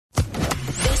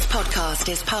podcast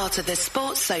is part of the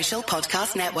Sports Social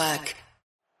Podcast Network.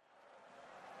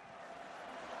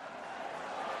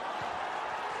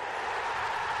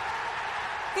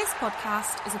 This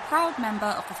podcast is a proud member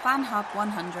of the Fan Hub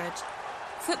 100.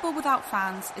 Football without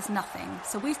fans is nothing,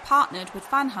 so we've partnered with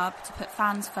Fan Hub to put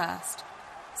fans first.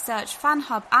 Search Fan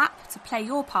Hub app to play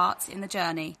your part in the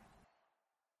journey.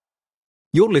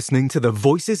 You're listening to the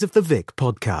Voices of the Vic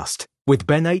podcast with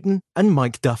Ben Aiton and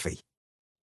Mike Duffy.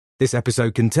 This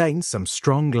episode contains some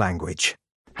strong language.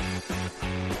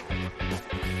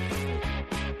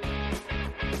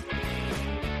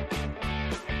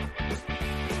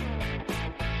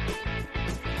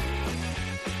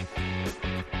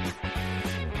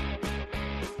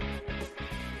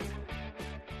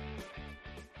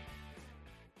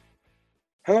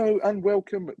 Hello and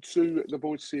welcome to the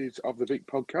Voices of the Vic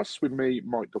podcast with me,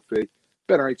 Mike Duffy,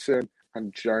 Ben Aiton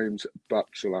and James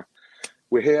Batchelor.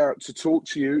 We're here to talk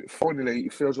to you. Finally,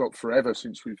 it feels like forever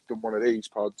since we've done one of these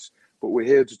pods, but we're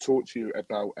here to talk to you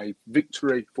about a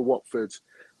victory for Watford.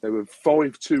 There were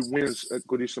 5-2 winners at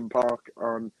Goodison Park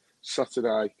on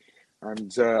Saturday,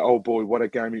 and oh boy, what a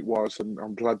game it was, and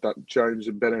I'm glad that James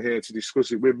and Ben are here to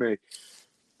discuss it with me.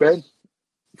 Ben,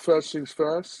 first things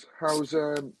first, how's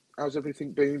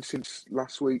everything been since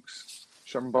last week's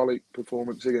shambolic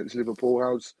performance against Liverpool?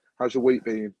 How's your week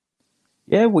been?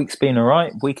 Yeah, week's been all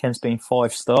right. Weekend's been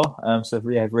 5-star. So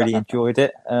yeah, really enjoyed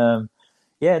it.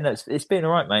 It's been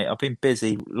all right, mate. I've been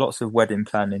busy. Lots of wedding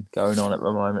planning going on at the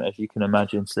moment, as you can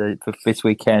imagine. So for this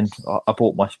weekend, I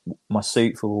bought my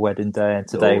suit for the wedding day, and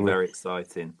today very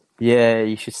exciting. Yeah,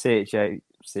 you should see it, Joe.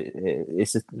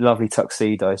 It's a lovely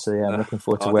tuxedo. So yeah, I'm looking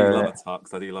forward to wearing it.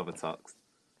 I do love a tux.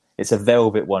 It's a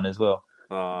velvet one as well.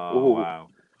 Oh, wow.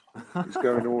 It's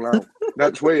going all out.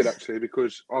 That's weird, actually,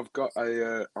 because I've got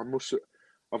a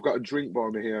drink by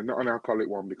me here, not an alcoholic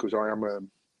one, because I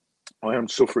am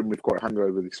suffering with quite a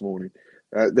hangover this morning.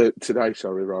 Today,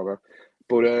 rather.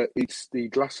 But it's the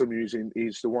glass I'm using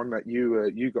is the one that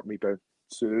you got me, Ben.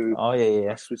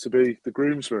 Ask me to be the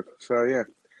groomsman. So yeah,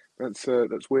 that's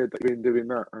weird that you've been doing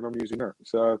that, and I'm using that.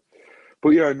 So.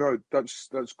 But yeah, no, that's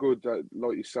good.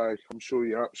 Like you say, I'm sure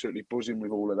you're absolutely buzzing with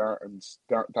all of that, and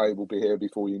that day will be here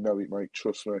before you know it, mate.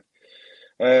 Trust me.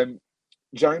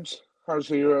 James, how's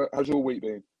your week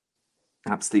been?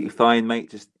 Absolutely fine,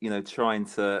 mate. Just trying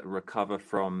to recover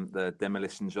from the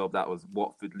demolition job that was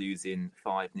Watford losing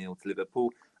 5-0 to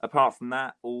Liverpool. Apart from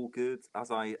that, all good.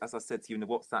 As I said to you in the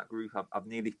WhatsApp group, I've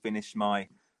nearly finished my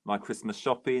Christmas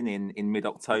shopping in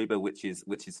mid-October, which is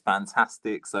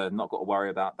fantastic. So I've not got to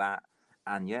worry about that.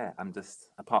 And yeah,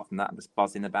 apart from that, I'm just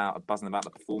buzzing about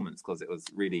the performance, because it was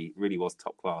really was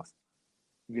top class.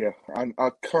 Yeah, and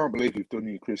I can't believe you've done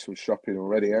your Christmas shopping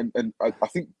already. And I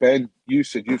think, Ben, you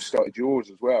said you've started yours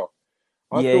as well.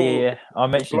 Yeah. I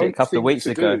mentioned it a couple of weeks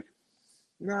ago.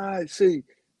 Nah, see,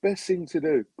 best thing to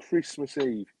do, Christmas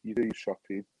Eve, you do your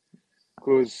shopping.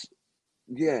 Because,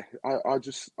 yeah,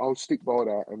 I'll stick by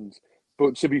that.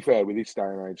 But to be fair, with this day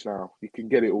and age now, you can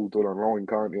get it all done online,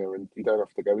 can't you? And you don't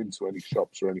have to go into any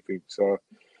shops or anything. So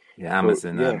yeah,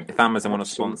 Amazon. If Amazon want to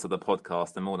sponsor the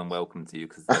podcast, they're more than welcome to,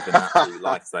 because they've been an absolute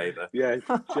lifesaver. Yeah,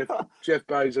 Jeff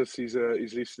Bezos is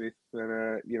listening,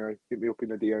 and hit me up in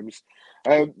the DMs.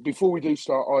 Before we do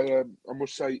start, I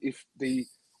must say, if the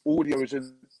audio is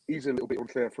a little bit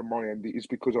unclear from my end, it is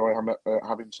because I am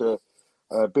having to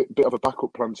bit of a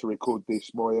backup plan to record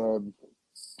this.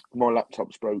 My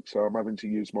laptop's broke, so I'm having to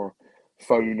use my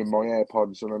phone and my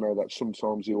AirPods, and I know that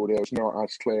sometimes the audio is not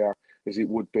as clear as it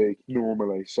would be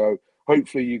normally. So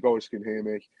hopefully you guys can hear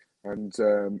me, and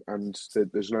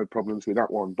there's no problems with that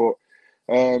one. But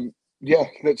yeah,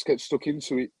 let's get stuck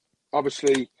into it.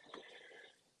 Obviously,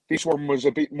 this one was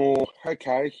a bit more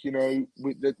okay.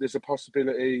 There's a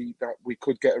possibility that we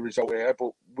could get a result here,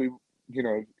 but we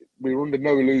were under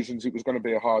no illusions it was going to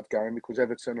be a hard game, because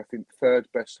Everton, I think, third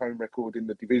best home record in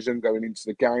the division going into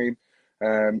the game.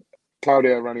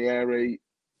 Claudio Ranieri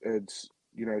had,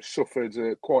 suffered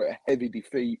quite a heavy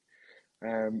defeat,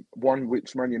 one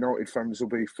which Man United fans will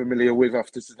be familiar with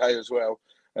after today as well,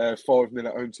 5-0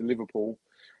 at home to Liverpool.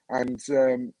 And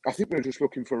I think we're just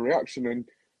looking for a reaction. And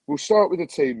we'll start with the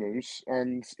team news,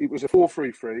 and it was a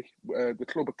 4-3-3. The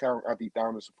club account had it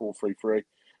down as a 4-3-3.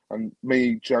 And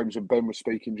me, James and Ben were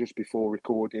speaking just before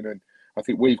recording, and I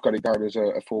think we've got it down as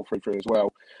a 4-3-3 as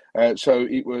well. So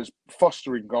it was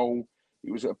Foster in goal.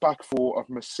 It was a back four of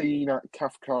Messina,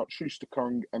 Cathcart,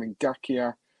 Schuster-Kong and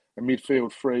Ngakia. A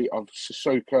midfield three of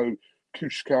Sissoko,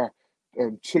 Kushka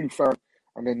and Tufan.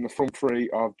 And then the front three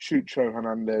of Chucho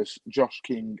Hernandez, Josh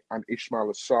King and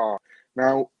Ismail Assar.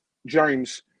 Now,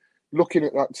 James, looking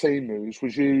at that team news,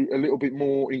 was you a little bit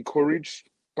more encouraged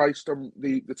based on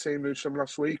the team news from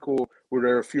last week, or were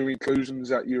there a few inclusions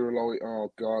that you were like,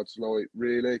 oh God, like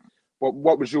really?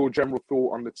 What was your general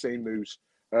thought on the team news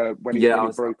when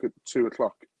it broke at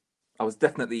 2:00? I was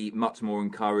definitely much more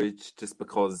encouraged, just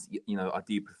because I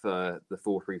do prefer the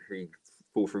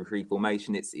 4-3-3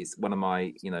 formation. It's one of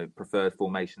my preferred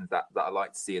formations that I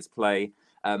like to see us play.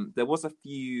 There was a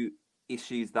few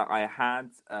issues that I had.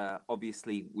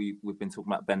 Obviously, we've been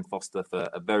talking about Ben Foster for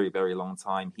a very, very long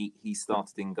time. He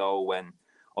started in goal when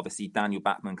obviously Daniel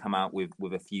Bachmann come out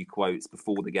with a few quotes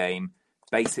before the game,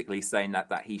 basically saying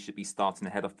that he should be starting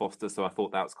ahead of Foster. So I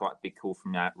thought that was quite a big call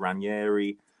from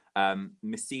Ranieri.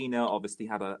 Messina obviously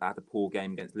had a poor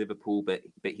game against Liverpool, but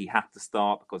he had to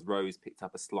start because Rose picked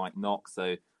up a slight knock.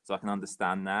 So I can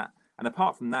understand that. And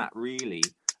apart from that, really,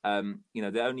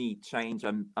 the only change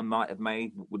I might have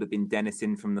made would have been Dennis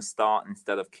in from the start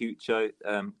instead of Cucho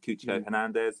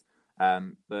Hernandez.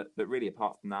 But really,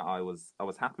 apart from that, I was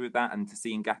happy with that. And to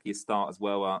see Ngakia start as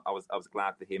well, I was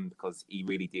glad for him, because he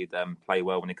really did play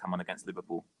well when he came on against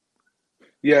Liverpool.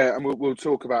 Yeah, and we'll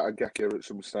talk about Ngakia at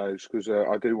some stage, because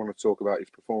I do want to talk about his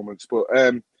performance. But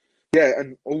yeah,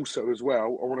 and also as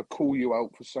well, I want to call you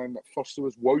out for saying that Foster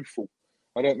was woeful.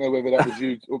 I don't know whether that was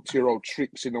you up to your old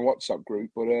tricks in the WhatsApp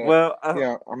group, but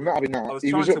yeah, I'm not having that.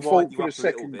 He was at fault for the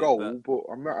second goal, but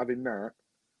I'm not having that.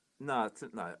 No,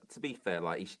 to be fair,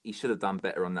 like he should have done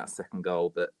better on that second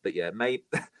goal, but yeah, maybe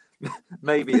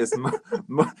maybe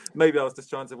I was just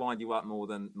trying to wind you up more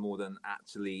than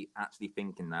actually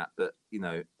thinking that. But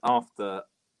after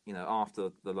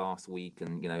the last week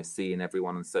and seeing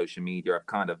everyone on social media,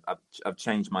 I've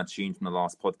changed my tune from the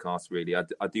last podcast. Really,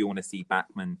 I do want to see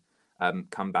Bachmann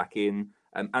come back in,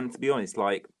 and to be honest,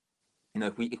 like,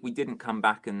 if we didn't come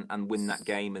back and win that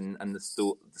game, and the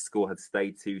score had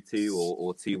stayed 2-2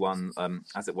 or 2-1,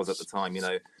 as it was at the time,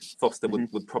 Foster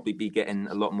would probably be getting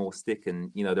a lot more stick,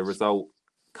 and the result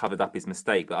covered up his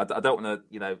mistake. But I don't want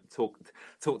to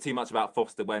talk too much about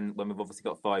Foster when we've obviously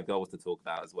got 5 goals to talk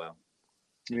about as well.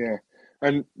 Yeah,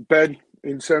 and Ben,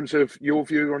 in terms of your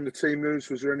view on the team news,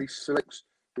 was there any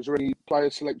player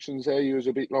selections there you was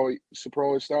a bit like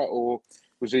surprised at, or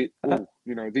was it,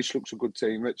 this looks a good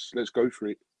team, let's go for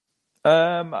it?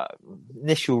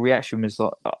 Initial reaction was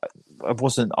like, I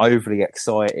wasn't overly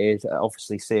excited,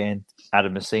 obviously seeing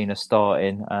Adam Messina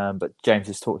starting, but James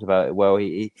has talked about it well.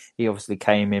 He obviously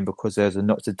came in because there was a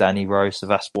knock to Danny Rose, so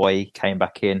that's why he came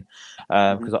back in.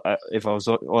 Because if I was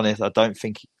honest, I don't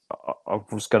think I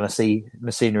was going to see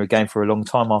Messina again for a long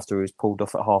time after he was pulled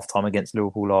off at half-time against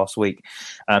Liverpool last week.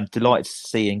 Delighted to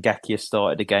see Ngakia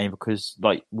started again, because,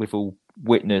 like we've all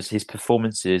witnessed, his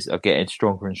performances are getting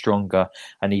stronger and stronger,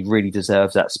 and he really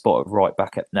deserves that spot at right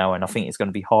back now. And I think it's going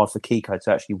to be hard for Kiko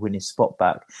to actually win his spot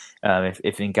back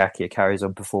if Ngakia carries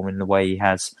on performing the way he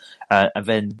has. And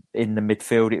then in the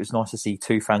midfield, it was nice to see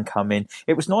Tufan come in.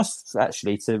 It was nice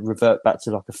actually to revert back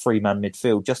to like a 3-man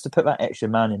midfield, just to put that extra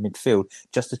man in midfield,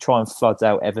 just to try and flood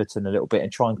out Everton a little bit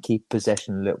and try and keep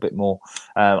possession a little bit more.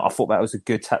 I thought that was a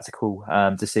good tactical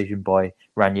decision by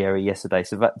Ranieri yesterday.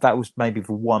 So that was maybe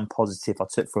the one positive I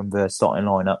took from the starting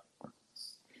lineup.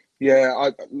 Yeah,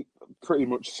 I pretty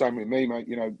much the same with me, mate.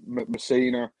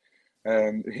 Messina,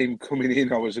 him coming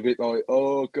in, I was a bit like,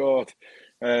 oh God,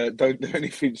 don't do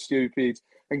anything stupid.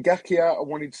 And Ngakia, I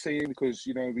wanted to see him because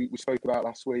we spoke about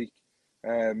last week.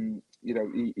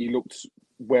 He looked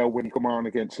well when he come on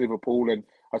against Liverpool, and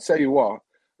I tell you what,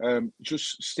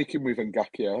 just sticking with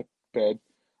Ngakia, Ben.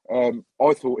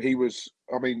 I thought he was.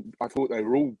 I mean, I thought they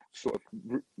were all sort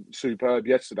of superb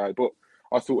yesterday, but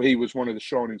I thought he was one of the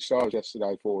shining stars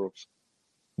yesterday for us.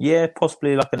 Yeah,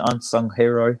 possibly like an unsung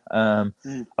hero. I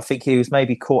think he was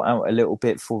maybe caught out a little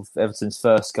bit for Everton's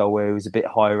first goal, where he was a bit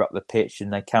higher up the pitch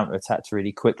and they counter-attacked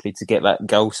really quickly to get that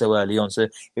goal so early on. So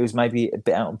it was maybe a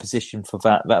bit out of position for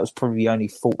that. That was probably the only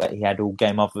fault that he had all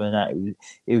game. Other than that,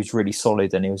 it was really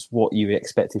solid, and it was what you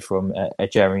expected from a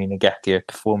Jerry Ngakia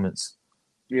performance.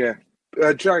 Yeah.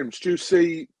 James, do you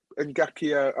see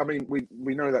Ngakia? I mean,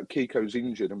 we know that Kiko's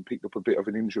injured and picked up a bit of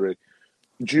an injury.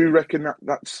 Do you reckon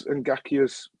that's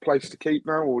Ngakia's place to keep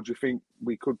now, or do you think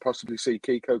we could possibly see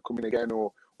Kiko coming again,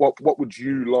 or what would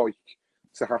you like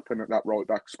to happen at that right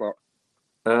back spot?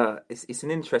 It's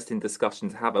an interesting discussion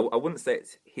to have. I wouldn't say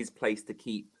it's his place to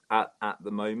keep at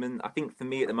the moment. I think for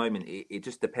me at the moment, it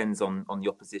just depends on the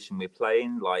opposition we're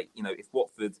playing. Like, if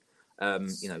Watford,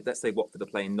 let's say Watford are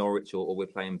playing Norwich or we're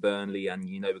playing Burnley, and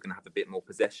we're going to have a bit more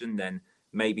possession, then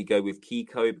maybe go with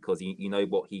Kiko, because you know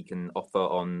what he can offer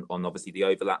on obviously the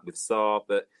overlap with Sarr.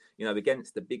 But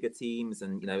against the bigger teams,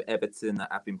 and Everton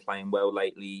that have been playing well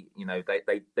lately,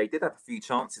 they did have a few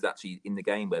chances actually in the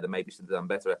game where they maybe should have done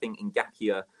better. I think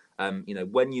Ngakia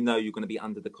When you know you're going to be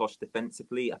under the cosh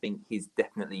defensively, I think he's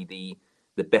definitely the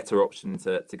better option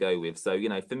to go with. So,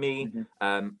 for me,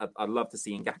 I'd love to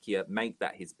see Ngakia make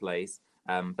that his place.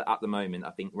 But at the moment,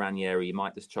 I think Ranieri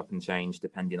might just chop and change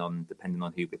depending on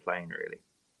who we're playing,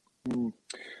 really.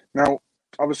 Now,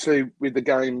 obviously, with the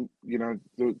game,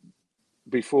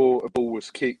 before a ball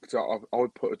was kicked, I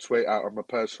put a tweet out on my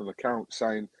personal account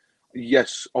saying,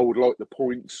 yes, I would like the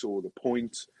points or the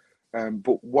point.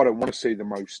 But what I want to see the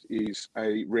most is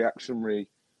a reactionary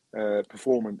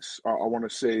performance. I want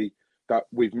to see that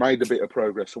we've made a bit of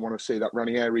progress. I want to see that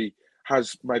Ranieri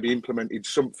has maybe implemented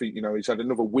something. He's had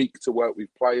another week to work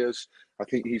with players. I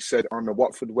think he said on the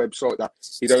Watford website that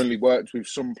he'd only worked with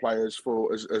some players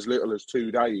for as little as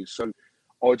 2 days. So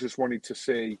I just wanted to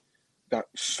see that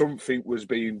something was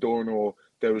being done or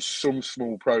there was some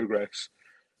small progress.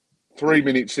 3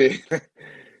 minutes in,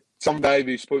 Tom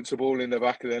Davies puts a ball in the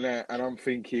back of the net, and I'm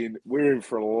thinking, we're in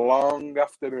for a long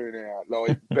afternoon here.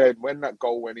 Like, Ben, when that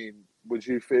goal went in, was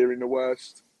you fearing the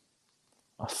worst?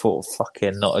 I thought,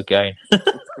 fucking not again,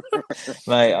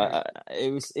 mate.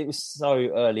 It was so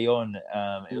early on.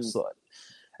 It was like,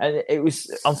 and it was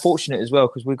unfortunate as well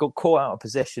because we got caught out of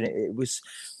possession.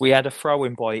 We had a throw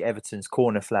in by Everton's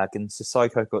corner flag, and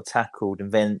Sissoko got tackled,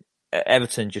 and then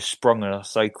Everton just sprung on us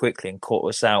so quickly and caught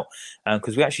us out.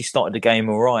 Because we actually started the game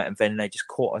all right, and then they just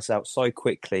caught us out so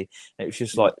quickly. It was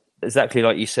just like exactly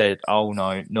like you said. Oh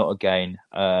no, not again!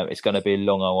 It's going to be a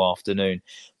long old afternoon.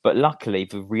 But luckily,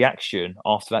 the reaction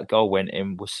after that goal went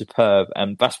in was superb,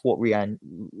 and that's what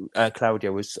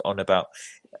Claudio was on about.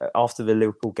 After the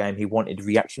Liverpool game, he wanted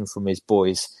reaction from his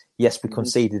boys. Yes, we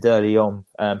conceded early on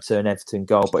to an Everton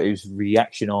goal, but it was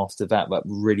reaction after that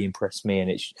really impressed me, and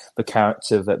it's the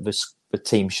character that the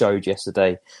team showed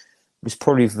yesterday was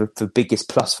probably the biggest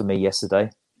plus for me yesterday.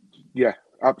 Yeah,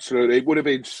 absolutely. It would have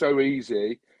been so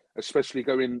easy, especially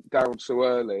going down so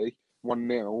early,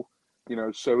 1-0,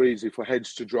 so easy for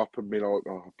heads to drop and be like,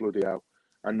 oh, bloody hell.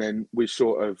 And then we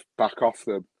sort of back off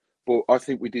them. But I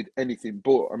think we did anything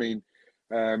but. I mean,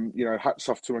 hats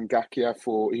off to Ngakia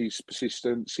for his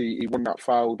persistence. He won that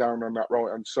foul down on that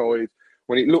right-hand side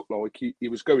when it looked like he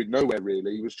was going nowhere,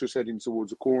 really. He was just heading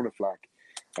towards a corner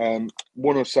flag.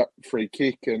 Won us that free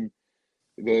kick, and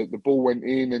the ball went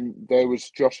in, and there was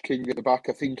Josh King at the back.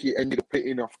 I think he ended up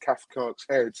hitting off Cathcart's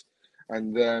head,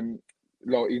 and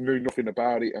he knew nothing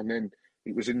about it, and then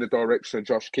it was in the direction of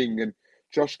Josh King, and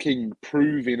Josh King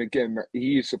proving again that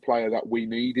he is the player that we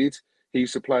needed.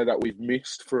 He's the player that we've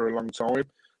missed for a long time.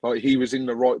 Like, he was in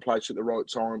the right place at the right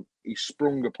time. He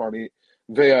sprung upon it.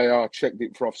 VAR checked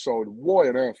it for offside. Why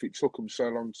on earth it took him so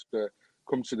long to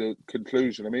come to the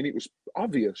conclusion? I mean, it was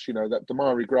obvious, that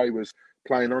Damari Gray was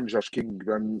playing on Josh King,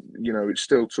 and it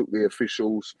still took the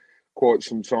officials quite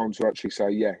some time to actually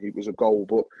say, yeah, it was a goal.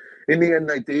 But in the end,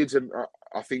 they did, and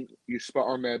I think you're spot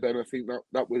on there, Ben. I think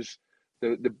that was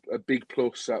a big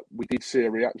plus, that we did see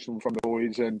a reaction from the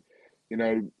boys, and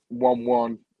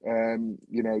 1-1.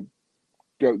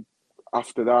 Go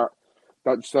after that.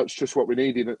 That's just what we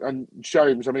needed. And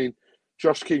James, I mean,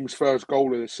 Josh King's first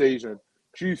goal of the season.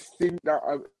 Do you think that?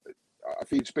 I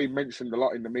think it's been mentioned a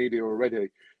lot in the media already.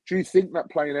 Do you think that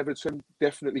playing Everton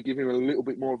definitely gave him a little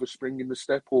bit more of a spring in the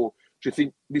step, or do you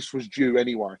think this was due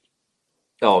anyway?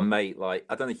 Oh, mate, I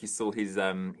don't know if you saw his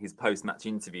post-match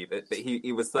interview, but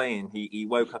he was saying he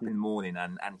woke up in the morning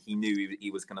and he knew he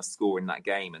was going to score in that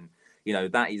game, and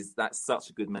that's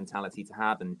such a good mentality to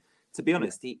have. And to be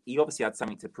honest, he obviously had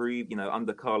something to prove.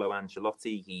 Under Carlo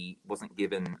Ancelotti, he wasn't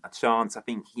given a chance. I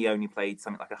think he only played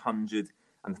something like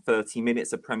 130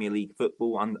 minutes of Premier League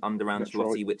football under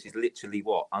Ancelotti, right, which is literally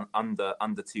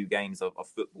under 2 games of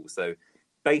football. So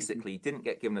basically, didn't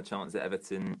get given a chance at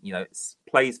Everton.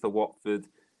 Plays for Watford.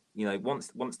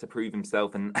 Wants to prove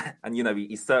himself, and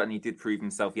he certainly did prove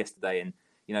himself yesterday. And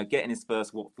getting his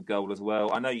first Watford goal as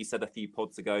well. I know you said a few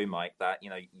pods ago, Mike, that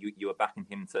you were backing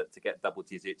him to get double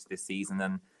digits this season,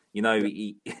 and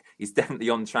he's definitely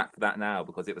on track for that now,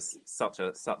 because it was such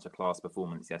a class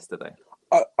performance yesterday.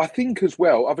 I think as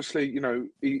well, obviously,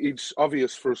 it's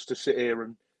obvious for us to sit here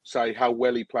and say how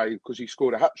well he played because he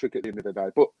scored a hat-trick at the end of the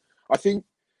day. But I think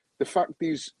the fact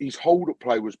is his hold-up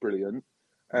play was brilliant.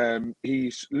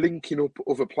 He's linking up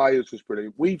other players was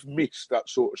brilliant. We've missed that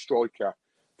sort of striker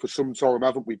for some time,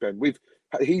 haven't we, Ben?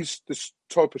 He's the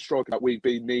type of striker that we've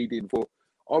been needing for,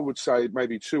 I would say,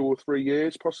 maybe 2 or 3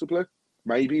 years, possibly,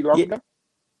 maybe longer. Yeah.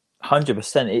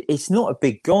 100%. It's not a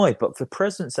big guy, but the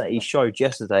presence that he showed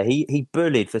yesterday, he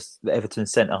bullied the Everton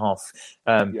centre half.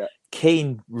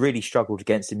 Keane really struggled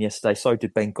against him yesterday. So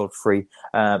did Ben Godfrey.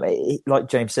 Like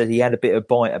James said, he had a bit of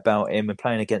bite about him, and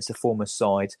playing against a former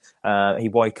side, he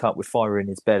woke up with fire in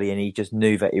his belly, and he just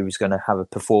knew that he was going to have a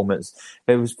performance.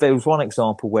 There was one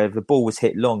example where the ball was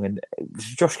hit long, and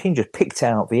Josh King just picked it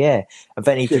out of the air, and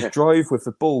then he just drove with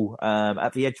the ball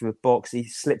at the edge of the box. He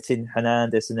slipped in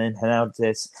Hernandez, and then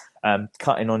Hernandez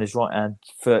cutting on his right hand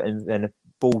foot, and then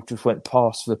ball just went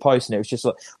past the post, and it was just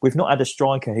like, we've not had a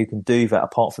striker who can do that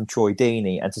apart from Troy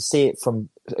Deeney, and to see it from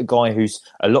a guy who's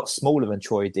a lot smaller than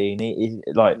Troy Deeney,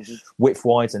 width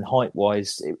wise and height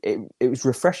wise, it was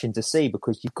refreshing to see,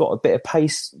 because you've got a bit of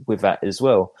pace with that as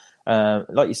well.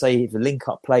 Like you say, the link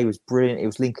up play was brilliant. It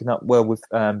was linking up well with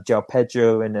João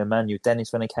Pedro and Emmanuel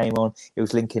Dennis when they came on. It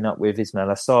was linking up with Ismail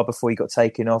Assar before he got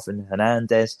taken off, and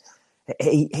Hernandez.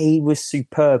 He was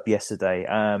superb yesterday.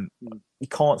 You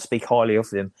can't speak highly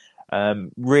of him.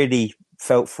 Really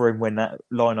felt for him when that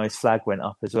Lino's flag went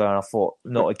up as well. And I thought,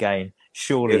 not again.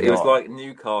 Surely it was like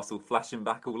Newcastle flashing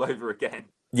back all over again.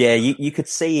 Yeah, you could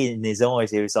see in his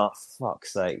eyes, he was like,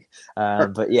 fuck's sake.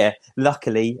 But yeah,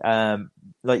 luckily,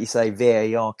 like you say,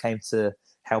 VAR came to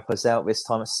help us out this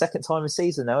time. It's the second time this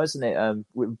season now, isn't it?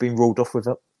 We've been ruled off with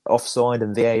offside,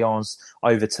 and VAR's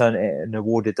overturned it and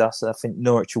awarded us. I think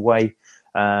Norwich away,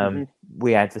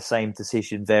 we had the same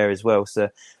decision there as well. So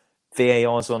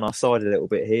VAR's on our side a little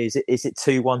bit here. Is it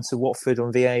 2-1 to Watford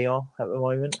on VAR at the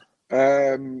moment?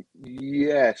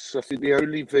 Yes, I think the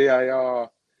only VAR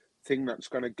thing that's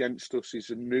gone against us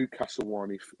is a Newcastle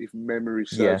one, if memory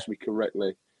serves me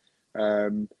correctly.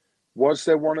 Was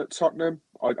there one at Tottenham?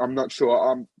 I'm not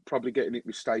sure. I'm probably getting it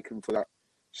mistaken for that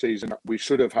season. We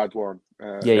should have had one.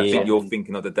 I think you're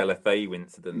thinking of the Delafeu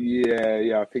incident.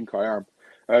 Yeah, I think I am.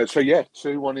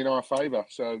 2-1 in our favour.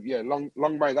 So yeah,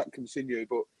 long may that continue.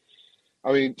 But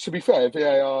I mean, to be fair,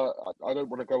 VAR, I don't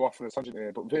want to go off on a tangent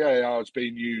here, but VAR has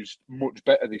been used much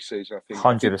better this season, I think.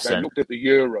 100%. They looked at the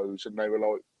Euros and they were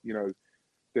like,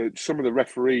 some of the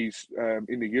referees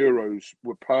in the Euros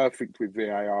were perfect with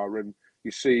VAR, and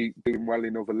you see doing well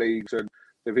in other leagues, and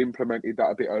they've implemented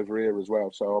that a bit over here as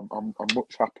well. So I'm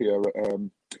much happier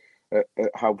at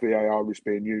how VAR is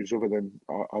being used. Other than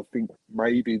I think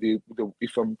maybe the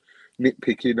if I'm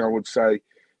nitpicking, I would say,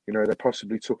 they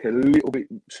possibly took a little bit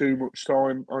too much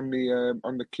time on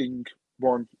the King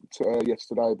one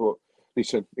yesterday. But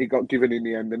listen, it got given in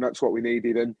the end, and that's what we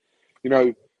needed. And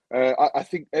I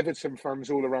think Everton fans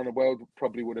all around the world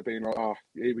probably would have been like,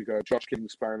 here we go, Josh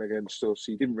King's playing against us.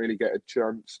 He didn't really get a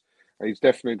chance. And he's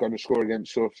definitely going to score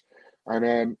against us.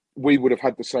 And we would have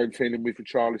had the same feeling with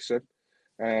Richarlison.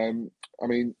 I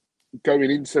mean, going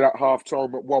into that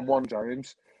half-time at 1-1,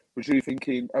 James, was you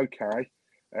thinking, okay,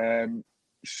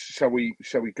 shall we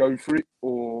go for it?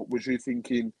 Or was you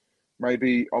thinking,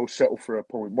 maybe I'll settle for a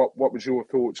point? What was your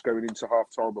thoughts going into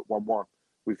half-time at 1-1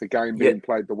 with the game being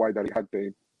played the way that it had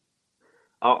been?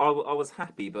 I was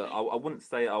happy, but I wouldn't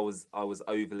say I was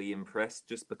overly impressed,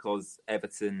 just because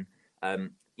Everton,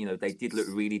 they did look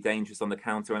really dangerous on the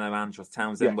counter. I know Andros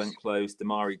Townsend went close.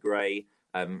 Damari Gray,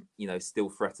 still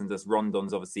threatened us.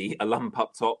 Rondon's obviously a lump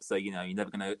up top, so you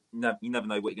never know what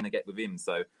you're gonna get with him.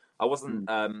 So I wasn't,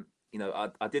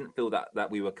 I didn't feel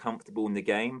that we were comfortable in the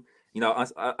game.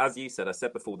 As you said, I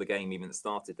said before the game even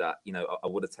started that I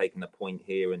would have taken a point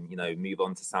here and move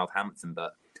on to Southampton,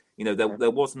 but there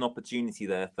was an opportunity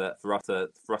there for us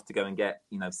to go and get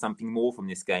something more from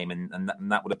this game, and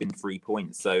that would have been 3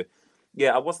 points. So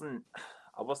yeah, I wasn't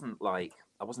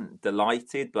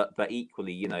delighted, but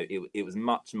equally it was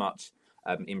much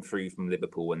improved from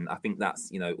Liverpool, and I think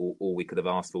that's all we could have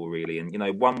asked for really. And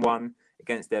 1-1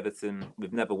 against Everton,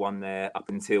 we've never won there up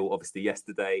until obviously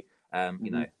yesterday. I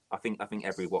think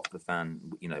every Watford fan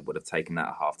would have taken that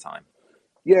at half time.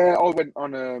 Yeah, I went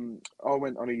on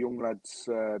a young lads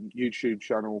YouTube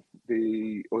channel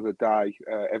the other day,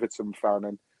 Everton fan,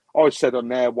 and I said on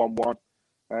there 1-1,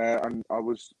 and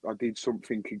I did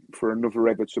something for another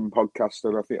Everton podcast,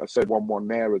 and I think I said 1-1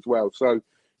 there as well. So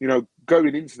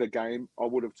going into the game, I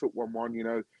would have took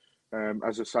 1-1.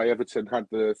 As I say, Everton had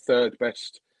the third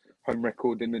best home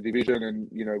record in the division, and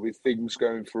with things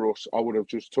going for us, I would have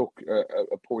just took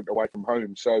a point away from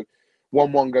home. So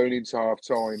 1-1 going into half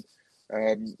time.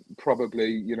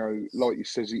 Probably, like you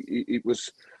says, it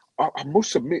was. I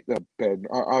must admit that, Ben,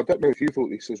 I don't know if you thought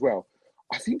this as well.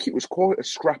 I think it was quite a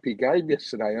scrappy game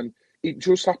yesterday, and it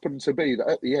just happened to be that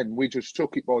at the end we just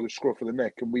took it by the scruff of the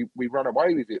neck and we ran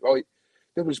away with it. Like,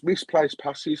 there was misplaced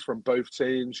passes from both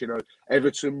teams.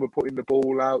 Everton were putting the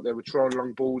ball out. They were trying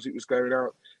long balls. It was going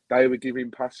out. They were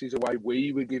giving passes away.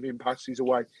 We were giving passes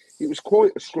away. It was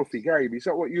quite a scruffy game. Is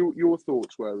that what your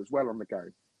thoughts were as well on the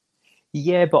game?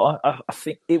 Yeah, but I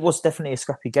think it was definitely a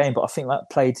scrappy game, but I think that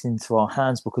played into our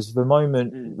hands because the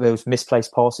moment there was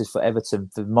misplaced passes for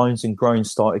Everton, the moans and groans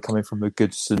started coming from the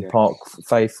Goodson Park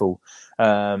faithful.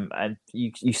 And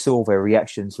you saw their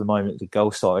reactions the moment the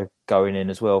goal started going in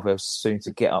as well. They were soon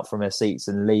to get up from their seats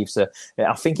and leave. So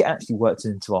I think it actually worked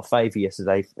into our favour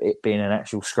yesterday, it being an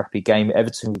actual scrappy game.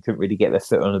 Everton couldn't really get their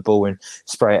foot on the ball and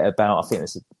spray it about. I think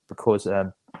it's because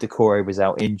Decore was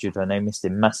out injured and they missed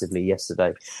him massively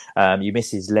yesterday. You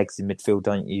miss his legs in midfield,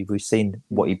 don't you? We've seen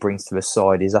what he brings to the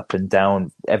side. He's up and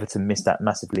down. Everton missed that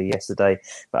massively yesterday,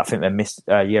 but I think they missed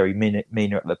Yerry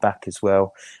Mina at the back as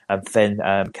well, and then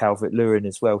Calvert-Lewin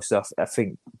as well. So I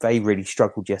think they really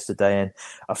struggled yesterday, and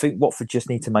I think Watford just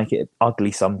need to make it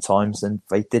ugly sometimes, and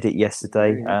they did it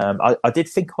yesterday. I did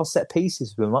think our set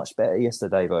pieces were much better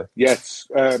yesterday, though. Yes,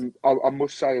 I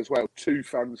must say as well,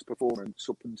 Toffees' performance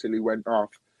up until he went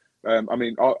off. I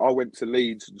mean, I went to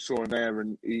Leeds and saw him there,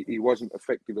 and he wasn't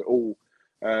effective at all.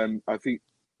 I think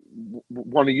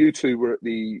one of you two were at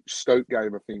the Stoke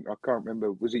game. I think I can't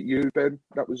remember. Was it you, Ben?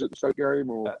 That was at the Stoke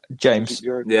game, or James?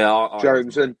 Yeah,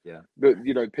 James. And yeah, but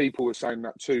people were saying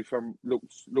that Toffees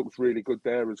looks really good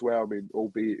there as well. I mean,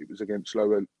 albeit it was against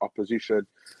lower opposition,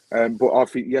 but I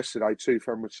think yesterday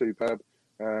Toffees was superb.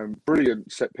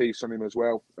 Brilliant set piece on him as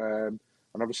well, and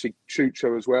obviously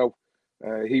Chucho as well.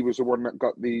 He was the one that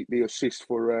got the assist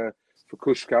for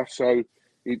Kushka. So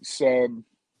it's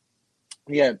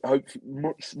hopefully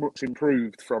much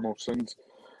improved from us. And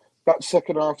that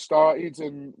second half started,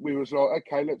 and we was like,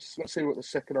 okay, let's see what the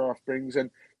second half brings. And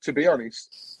to be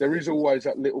honest, there is always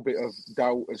that little bit of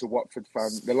doubt as a Watford fan.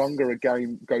 The longer a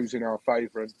game goes in our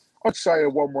favour, and I'd say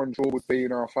a 1-1 draw would be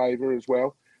in our favour as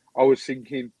well. I was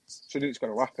thinking, something's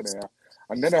going to happen here.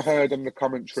 And then I heard on the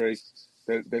commentary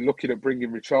that they're looking at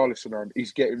bringing Richarlison on.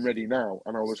 He's getting ready now.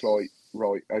 And I was like,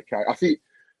 right, okay. I think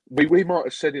we might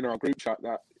have said in our group chat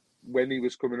that when he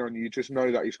was coming on, you just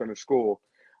know that he's going to score.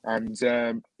 And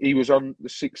he was on the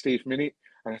 60th minute.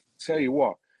 And I tell you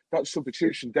what, that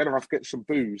substitution, Den Haag gets some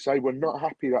boos. They were not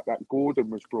happy that Gordon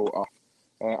was brought off.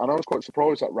 And I was quite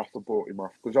surprised that Rafa brought him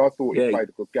off because I thought he played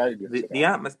a good game yesterday.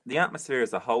 The atmosphere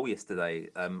as a whole yesterday.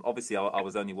 Obviously, I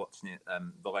was only watching it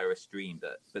via a stream,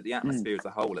 but the atmosphere as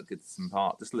a whole at Goodson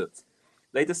Park just looked.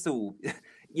 They just all,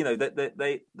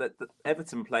 that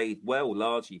Everton played well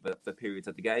largely for periods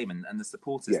of the game, and the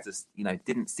supporters just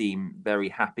didn't seem very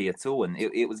happy at all, and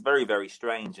it was very, very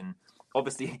strange. And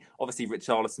obviously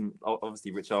Richarlison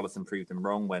proved them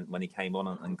wrong when he came on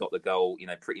and got the goal,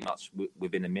 pretty much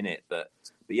within a minute. But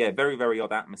yeah, very, very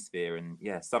odd atmosphere, and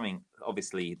something.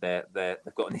 Obviously, they've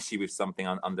got an issue with something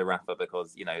under Rafa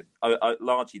because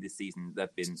largely this season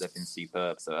they've been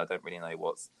superb. So I don't really know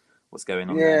what's going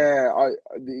on there.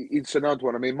 It's an odd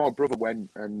one. I mean, my brother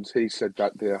went and he said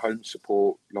that the home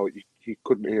support, like you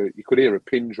could hear a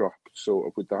pin drop sort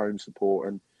of with the home support,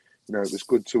 and it was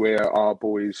good to hear our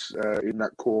boys in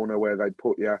that corner where they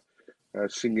put you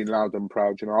singing loud and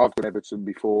proud. I've got Everton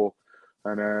before,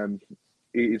 and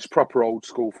it's proper old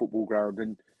school football ground,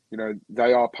 and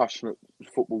they are passionate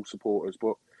football supporters.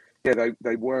 But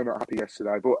they were not happy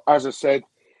yesterday. But as I said,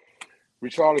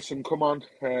 Richarlison, come on.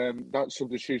 That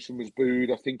substitution was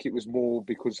booed. I think it was more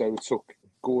because they took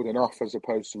Gordon off as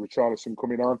opposed to Richarlison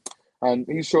coming on. And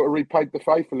he sort of repaid the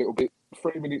faith a little bit.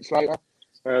 3 minutes later,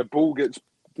 ball gets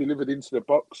delivered into the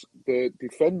box. The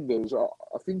defenders, I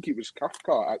think it was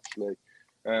Cathcart actually,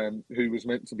 who was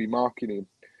meant to be marking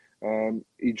him.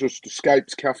 He just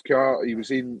escaped Cathcart. He was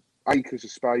in acres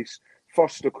of space.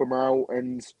 Foster come out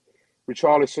and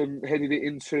Richarlison headed it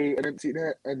into an empty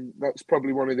net, and that's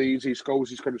probably one of the easiest goals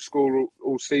he's going to score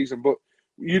all season. But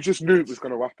you just knew it was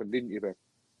going to happen, didn't you, Ben?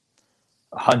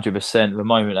 100%. The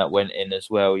moment that went in as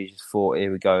well, you just thought,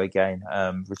 here we go again.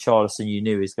 Richarlison, you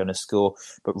knew he was going to score,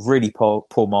 but really poor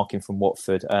marking from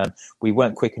Watford. We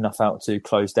weren't quick enough out to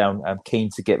close down. Keen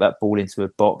to get that ball into a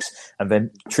box, and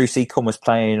then Trusicon was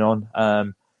playing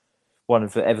on one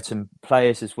of the Everton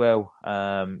players as well.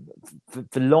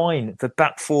 The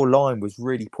back four line was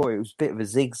really poor. It was a bit of a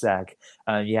zigzag.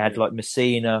 You had like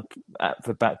Messina at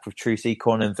the back with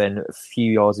Trusicon, and then a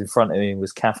few yards in front of him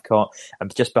was Cathcart,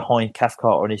 and just behind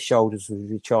Cathcart on his shoulders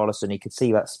was Richarlison. He could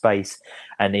see that space,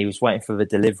 and he was waiting for the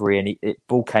delivery, and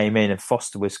ball came in, and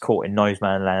Foster was caught in nose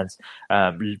man lands.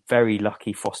 Very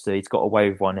lucky Foster. He's got away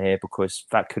with one here because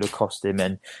that could have cost him,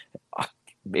 and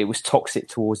it was toxic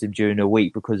towards him during the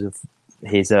week because of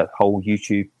his whole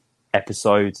YouTube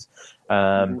episodes.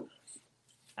 And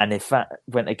if that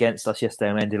went against us yesterday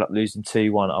and ended up losing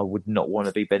 2-1, I would not want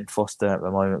to be Ben Foster at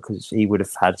the moment because he would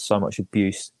have had so much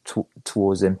abuse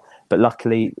towards him. But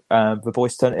luckily, the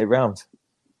boys turned it around.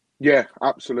 Yeah,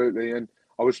 absolutely. And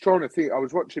I was trying to think. I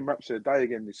was watching Match of the Day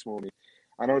again this morning,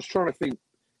 and I was trying to think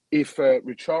if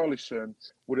Richarlison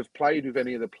would have played with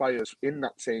any of the players in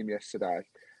that team yesterday.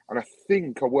 And I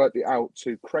think I worked it out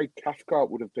to Craig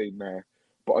Cathcart would have been there,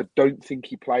 but I don't think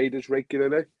he played as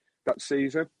regularly that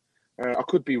season. I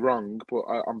could be wrong, but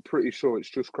I'm pretty sure it's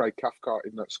just Craig Cathcart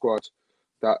in that squad.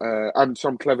 And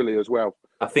Tom Cleverley as well.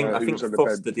 I think Foster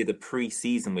bench. did a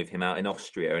pre-season with him out in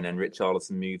Austria, and then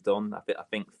Richarlison moved on. I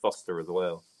think Foster as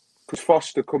well. Because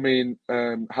Foster come in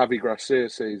Javi Gracia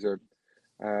season,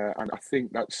 and I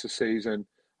think that's the season.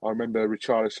 I remember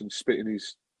Richarlison spitting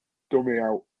his dummy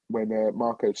out when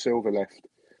Marco Silva left,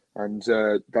 and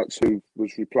that's who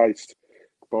was replaced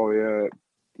by.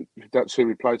 That's who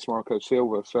replaced Marco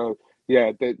Silva. So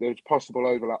yeah, there's possible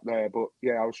overlap there. But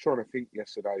yeah, I was trying to think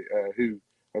yesterday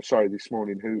this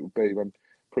morning who it would be. I'm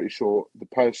pretty sure the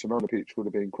person on the pitch would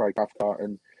have been Craig Cathcart,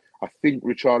 and I think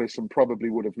Richarlison probably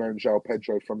would have known João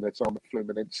Pedro from their time at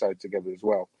Fluminense together as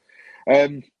well.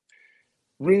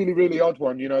 Really, really odd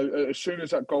one. You know, as soon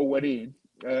as that goal went in,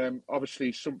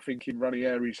 obviously something in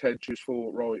Ranieri's head just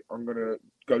thought, right, I'm going to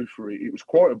go for it. It was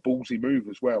quite a ballsy move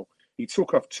as well. He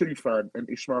took off Toufan and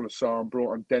Ismail Assar and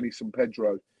brought on Dennis and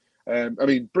Pedro.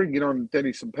 Bringing on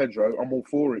Dennis and Pedro, I'm all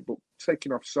for it, but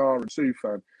taking off Sarr and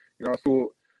Toufan, I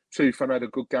thought Toufan had a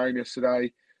good game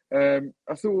yesterday.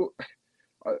 I thought,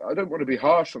 I don't want to be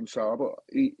harsh on Sarr, but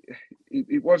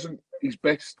it wasn't his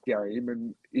best game,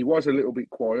 and he was a little bit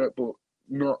quiet, but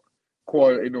not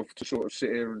quiet enough to sort of sit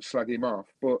here and slag him off.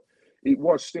 But it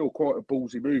was still quite a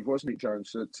ballsy move, wasn't it,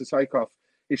 Jones, to take off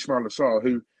Ismail Assar,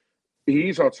 who he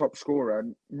is our top scorer,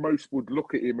 and most would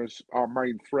look at him as our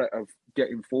main threat of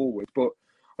getting forward. But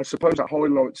I suppose that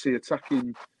highlights the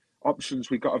attacking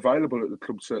options we got available at the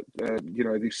club,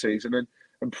 this season, and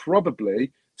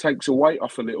probably takes a weight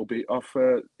off a little bit off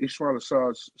Ismail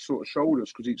Assar's sort of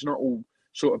shoulders, because it's not all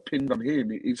sort of pinned on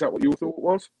him. Is that what your thought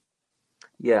was?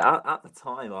 Yeah, at the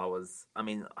time I was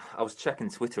checking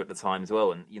Twitter at the time as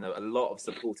well, and a lot of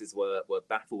supporters were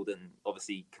baffled and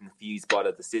obviously confused by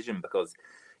the decision, because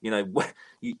when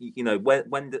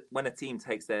a team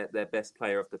takes their best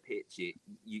player off the pitch,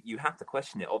 you have to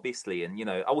question it, obviously, and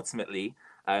ultimately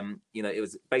it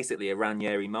was basically a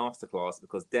Ranieri masterclass,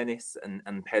 because Dennis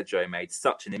and Pedro made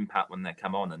such an impact when they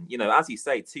come on, and as you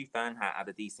say, Toufan had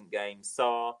a decent game.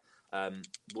 Sarr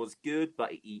was good,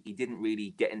 but he didn't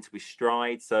really get into his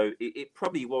stride. So it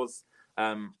probably was,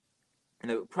 the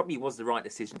right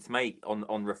decision to make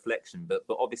on reflection. But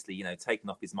obviously, taking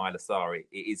off Ismail Assar, it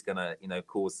is gonna,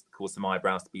 cause some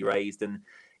eyebrows to be raised. And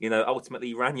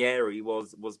ultimately Ranieri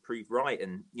was proved right.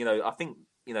 And I think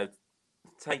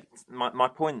take my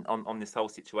point on this whole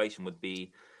situation would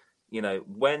be,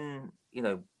 when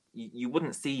you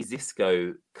wouldn't see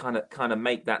Xisco kind of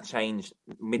make that change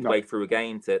midway through a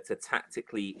game to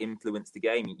tactically influence the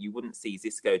game. You wouldn't see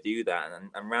Xisco do that.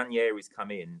 And Ranieri's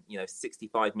come in,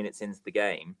 65 minutes into the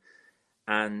game,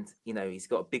 and he's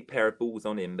got a big pair of balls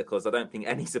on him, because I don't think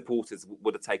any supporters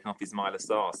would have taken off Ismail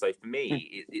Assar. So for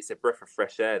me, it's a breath of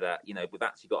fresh air that we've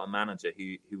actually got a manager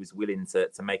who was willing to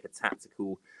make a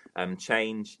tactical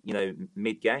change,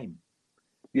 mid-game.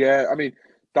 Yeah,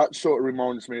 that sort of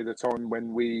reminds me of the time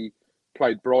when we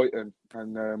played Brighton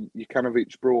and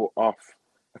Jukanovic brought off,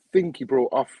 I think he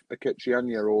brought off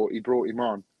Akechianya, or he brought him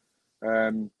on.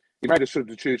 He made a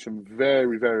substitution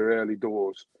very, very early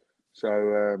doors.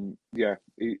 So,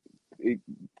 he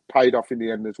paid off in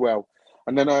the end as well.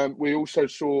 And then we also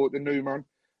saw the new man,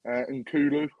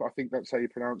 Nkulu, I think that's how you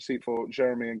pronounce it, for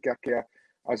Jeremy Ngakia.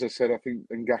 As I said, I think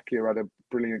Ngakia had a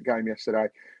brilliant game yesterday.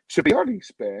 To be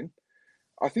honest, Ben,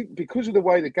 I think because of the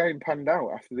way the game panned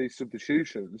out after these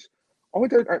substitutions, I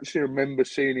don't actually remember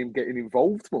seeing him getting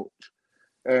involved much.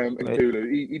 Nkulu,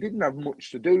 he didn't have much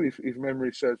to do, if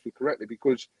memory serves me correctly,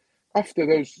 because after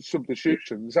those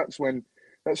substitutions, that's when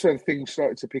things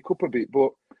started to pick up a bit.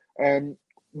 But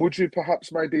would you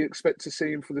perhaps maybe expect to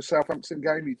see him for the Southampton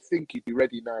game? You'd think he'd be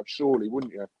ready now, surely,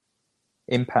 wouldn't you?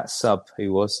 Impact sub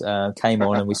who was came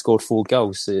on and we scored 4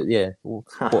 goals. So,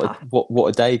 what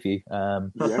a debut. No,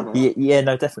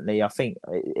 definitely. I think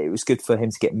it was good for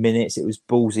him to get minutes. It was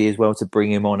ballsy as well to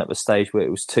bring him on at the stage where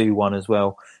it was 2-1 as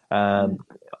well.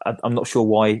 I'm not sure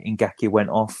why Ngakia went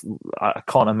off. I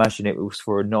can't imagine it was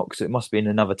for a knock, so it must have been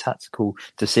another tactical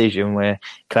decision where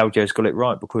Claudio's got it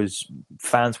right, because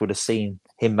fans would have seen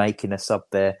him making a sub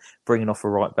there, bringing off a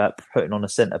right back, putting on a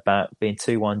centre back, being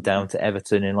 2-1 down to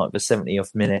Everton in like the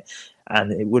 70th minute,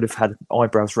 and it would have had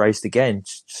eyebrows raised again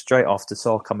straight after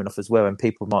Sarr coming off as well, and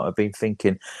people might have been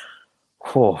thinking,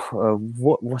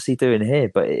 what's he doing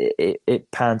here? But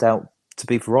it panned out to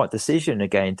be the right decision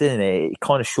again, didn't it? It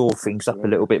kind of shored things up a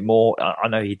little bit more. I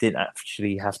know he didn't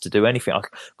actually have to do anything. I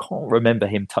can't remember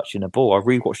him touching the ball. I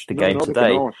rewatched the game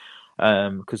today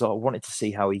because I wanted to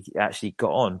see how he actually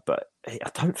got on, but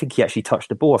I don't think he actually touched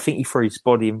the ball. I think he threw his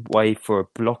body away for a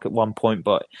block at one point,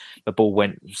 but the ball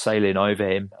went sailing over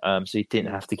him, so he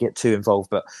didn't have to get too involved.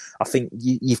 But I think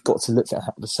you've got to look at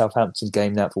the Southampton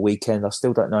game now for the weekend. I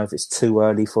still don't know if it's too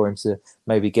early for him to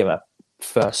maybe get a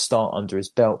first start under his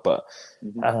belt, but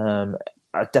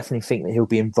I definitely think that he'll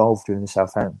be involved in the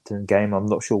Southampton game. I'm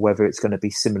not sure whether it's going to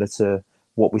be similar to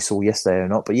what we saw yesterday or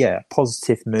not, but yeah,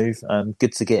 positive move.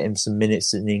 Good to get him some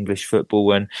minutes in English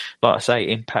football, and like I say,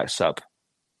 impact sub.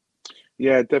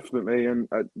 Yeah, definitely. And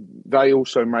they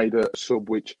also made a sub,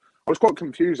 which I was quite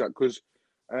confused at because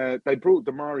they brought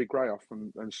Damari Gray off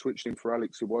and switched him for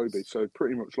Alex Iwobi, so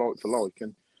pretty much like for like.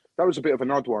 And that was a bit of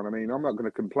an odd one. I mean, I'm not going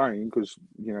to complain because,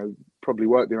 probably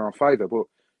worked in our favour, but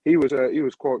he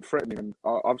was quite threatening. And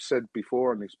I've said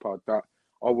before on this pod that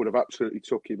I would have absolutely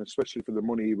took him, especially for the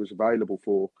money he was available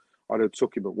for. I'd have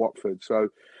took him at Watford. So,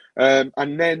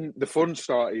 and then the fun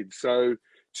started. So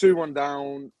 2-1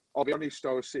 down. I'll be honest,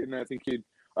 I was sitting there thinking,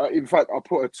 in fact, I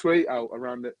put a tweet out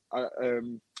around it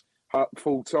at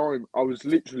full time. I was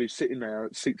literally sitting there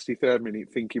at 63rd minute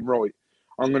thinking, right,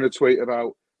 I'm going to tweet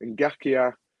about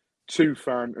Ngakia,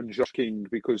 Tufan and Josh King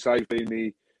because they've been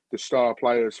the star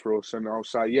players for us. And I'll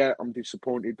say, yeah, I'm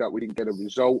disappointed that we didn't get a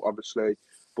result, obviously,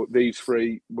 but these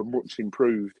three were much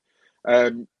improved.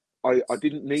 I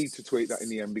didn't need to tweet that in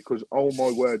the end because, oh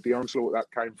my word, the onslaught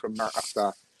that came from that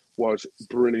after was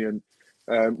brilliant.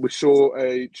 We saw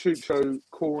a Chucho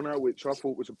corner, which I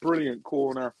thought was a brilliant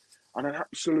corner, and an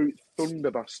absolute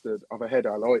thunderbastard of a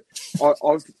header. Like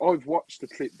I've watched the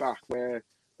clip back where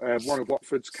one of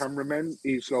Watford's cameramen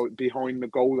is like behind the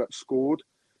goal that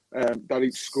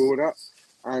it's scored at,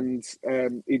 and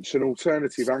it's an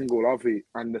alternative angle of it,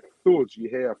 and the thud you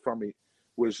hear from it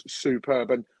was superb.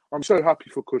 And I'm so happy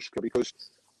for Kushka because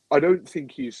I don't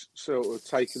think he's sort of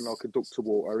taken like a duck to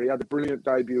water. He had a brilliant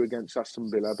debut against Aston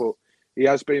Villa, but he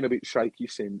has been a bit shaky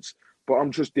since. But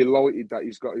I'm just delighted that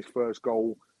he's got his first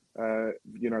goal,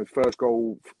 first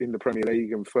goal in the Premier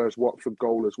League and first Watford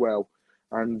goal as well.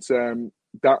 And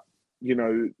that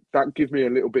gives me a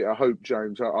little bit of hope,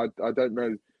 James. I don't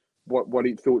know what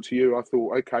it thought to you. I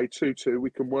thought, okay, 2-2,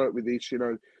 we can work with this.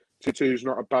 2-2 is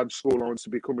not a bad scoreline to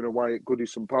be coming away at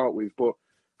Goodison Park with. But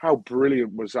how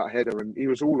brilliant was that header? And he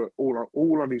was all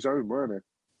on his own, weren't he?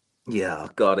 Yeah,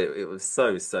 God, it was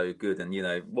so good, and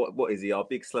what is he? Our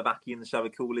big Slovakian, shall we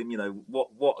call him?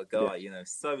 What a guy! Yeah.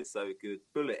 So good,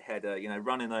 bullet header.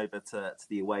 Running over to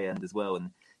the away end as well, and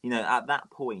at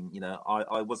that point,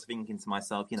 I was thinking to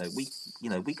myself,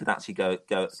 we could actually go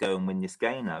and win this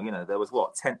game now. There was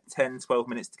 10, 12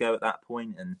 minutes to go at that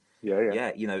point, and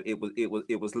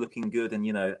it was looking good,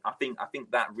 and I think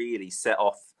that really set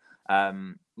off.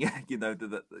 That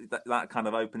kind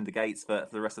of opened the gates for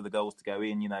the rest of the goals to go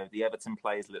in. The Everton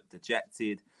players looked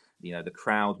dejected. The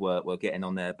crowd were getting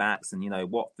on their backs, and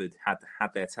Watford had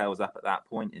their tails up at that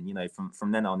point. And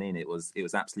from then on in, it was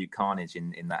absolute carnage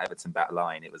in that Everton back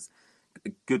line. It was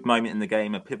a good moment in the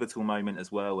game, a pivotal moment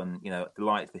as well, and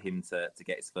delighted for him to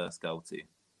get his first goal too.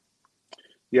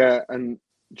 Yeah, and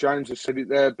James has said it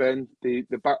there, Ben. The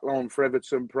back line for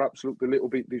Everton perhaps looked a little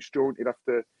bit disjointed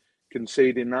after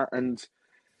conceding that, and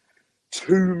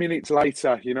 2 minutes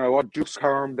later, I just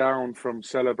calmed down from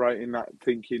celebrating that,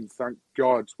 thinking, thank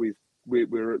God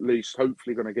we're at least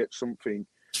hopefully going to get something.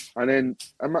 And then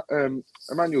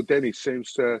Emmanuel Dennis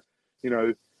seems to,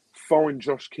 find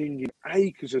Josh King in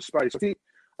acres of space.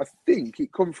 I think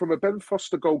it come from a Ben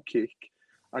Foster goal kick,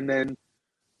 and then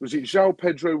was it João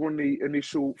Pedro won the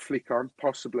initial flick on,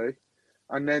 possibly,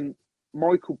 and then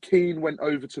Michael Keane went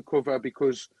over to cover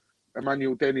because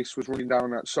Emmanuel Dennis was running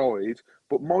down that side,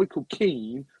 but Michael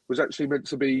Keane was actually meant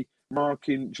to be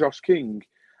marking Josh King.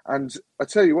 And I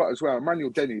tell you what as well, Emmanuel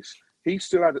Dennis, he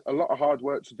still had a lot of hard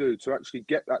work to do to actually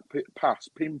get that pass,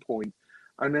 pinpoint.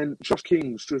 And then Josh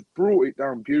King's just brought it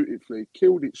down beautifully,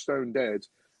 killed it stone dead,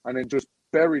 and then just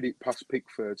buried it past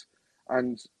Pickford.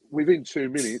 And within 2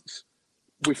 minutes,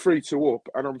 we're 3-2 up.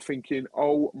 And I'm thinking,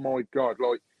 oh my God,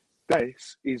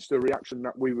 this is the reaction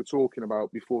that we were talking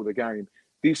about before the game.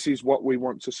 This is what we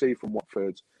want to see from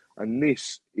Watford. And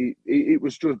it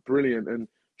was just brilliant. And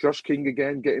Josh King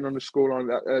again getting on the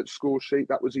scoreline, score sheet.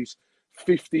 That was his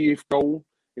 50th goal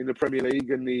in the Premier League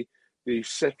and the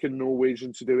second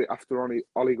Norwegian to do it after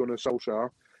Ole Gunnar Solskjaer.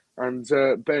 And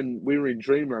Ben, we were in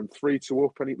dreamland, 3-2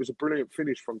 up, and it was a brilliant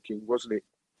finish from King, wasn't it?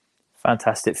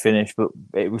 Fantastic finish, but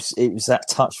it was that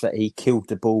touch that he killed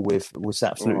the ball with was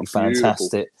absolutely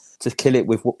fantastic. to kill it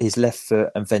with his left foot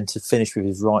and then to finish with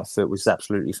his right foot was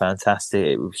absolutely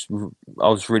fantastic. I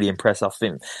was really impressed. I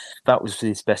think that was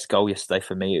his best goal yesterday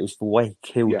for me. It was the way he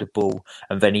killed the ball,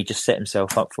 and then he just set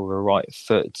himself up for the right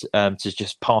foot to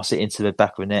just pass it into the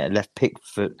back of the net and left pick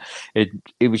foot.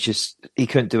 It was just, he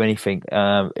couldn't do anything.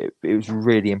 It was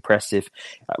really impressive.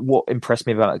 What impressed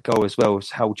me about that goal as well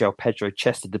was how João Pedro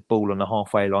chested the ball on the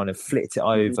halfway line and flicked it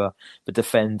over the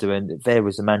defender, and there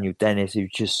was Emmanuel Dennis who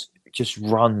just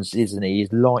runs, isn't he?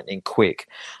 He's lightning quick.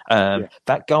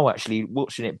 That goal, actually,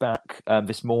 watching it back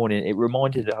this morning, it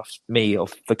reminded me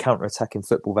of the counter-attacking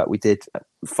football that we did.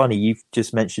 Funny, you've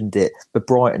just mentioned it. The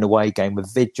Brighton away game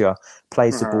with Vidya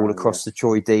plays the ball across to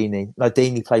Troy Deeney. No,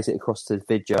 Deeney plays it across to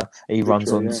Vidya, and he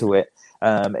runs onto it.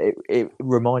 It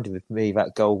reminded me of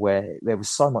that goal where there was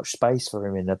so much space for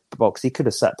him in the box. He could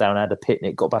have sat down, had a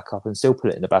picnic, got back up and still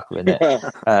put it in the back of the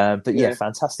net. But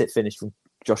fantastic finish from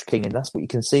Josh King, and that's what you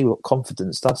can see what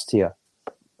confidence does to you.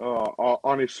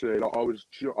 Honestly,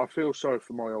 I feel sorry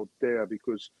for my old dear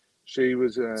because she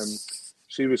was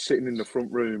sitting in the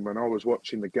front room and I was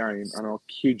watching the game, and I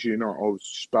kid you not, I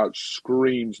was about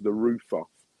screams the roof off,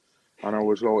 and I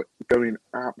was like going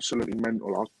absolutely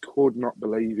mental. I could not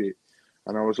believe it,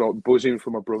 and I was like buzzing for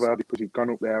my brother because he'd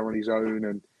gone up there on his own,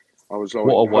 and I was like,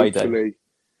 what a way day.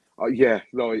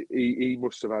 He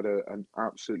must have had an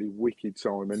absolutely wicked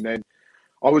time. And then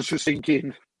I was just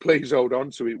thinking, please hold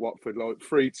on to it, Watford. Like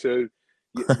 3-2,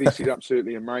 this is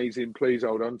absolutely amazing. Please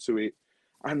hold on to it.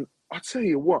 And I tell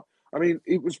you what, I mean,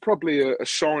 it was probably a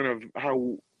sign of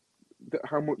how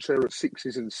much they're at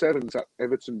 6s and 7s at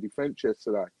Everton defence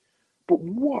yesterday. But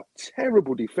what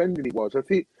terrible defending it was. I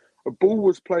think a ball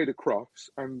was played across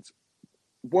and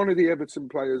one of the Everton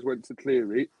players went to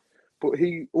clear it, but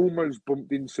he almost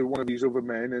bumped into one of his other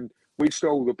men and we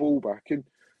stole the ball back. And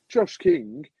Josh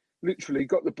King literally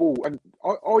got the ball. And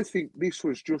I think this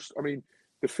was just, I mean,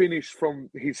 the finish from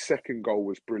his second goal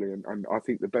was brilliant and I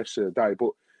think the best of the day.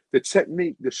 But the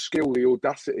technique, the skill, the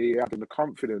audacity he had and the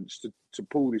confidence to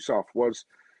pull this off was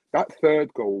that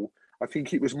third goal. I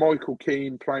think it was Michael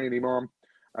Keane playing him on.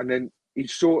 And then he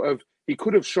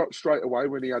could have shot straight away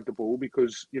when he had the ball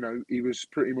because, you know, he was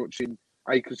pretty much in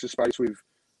acres of space with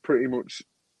pretty much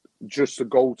just a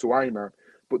goal to aim at.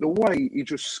 But the way he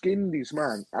just skinned his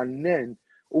man and then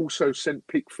also sent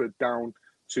Pickford down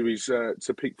to his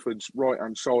to Pickford's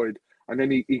right-hand side, and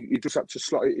then he just had to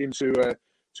slot it into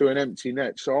to an empty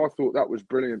net. So I thought that was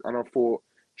brilliant, and I thought,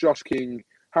 Josh King,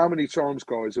 how many times,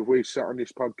 guys, have we sat on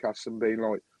this podcast and been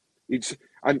like,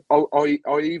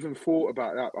 I even thought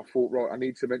about that. I thought, right, I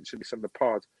need to mention this on the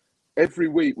pod. Every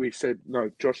week we said, no,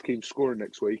 Josh King's scoring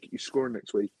next week. He's scoring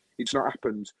next week. It's not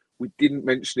happened. We didn't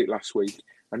mention it last week,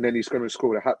 and then he's going to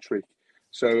score a hat-trick.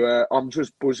 So I'm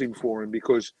just buzzing for him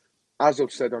because, as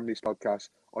I've said on this podcast,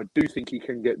 I do think he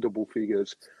can get double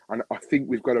figures, and I think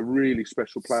we've got a really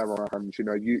special player on our hands. You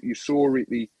know, you saw it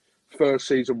the first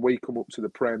season we come up to the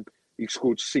Prem. He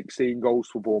scored 16 goals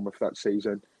for Bournemouth that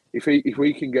season. If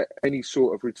we can get any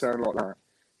sort of return like that,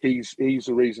 he's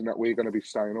the reason that we're going to be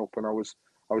staying up. And I was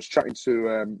chatting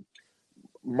to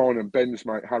mine and Ben's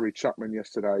mate Harry Chapman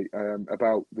yesterday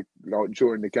about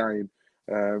during the game.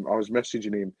 I was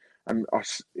messaging him, and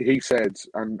he said,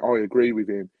 and I agree with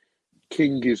him,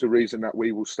 King is the reason that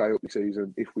we will stay up this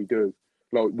season if we do.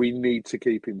 Like, we need to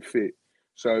keep him fit.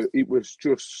 So it was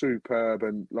just superb,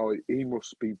 and like, he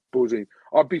must be buzzing.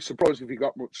 I'd be surprised if he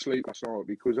got much sleep last night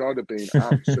because I'd have been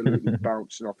absolutely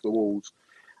bouncing off the walls.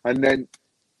 And then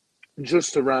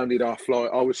just to round it off, like,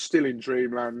 I was still in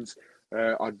dreamland.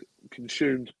 I'd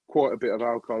consumed quite a bit of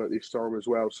alcohol at this time as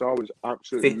well, so I was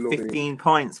absolutely loving it. 15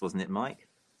 pints, wasn't it, Mike?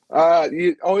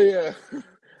 Yeah.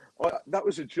 That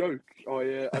was a joke.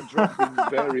 I dropped in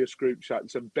various group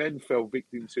chats, and Ben fell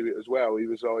victim to it as well. He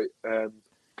was like,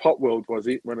 "Pot World," was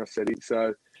it when I said it?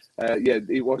 So, yeah,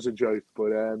 it was a joke,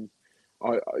 but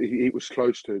it was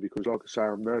close to, because, like I say,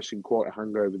 I'm nursing quite a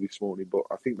hangover this morning, but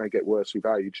I think they get worse with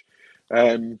age.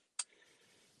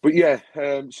 But yeah,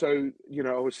 so, you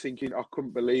know, I was thinking, I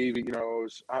couldn't believe it. You know, I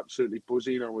was absolutely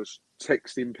buzzing. I was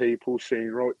texting people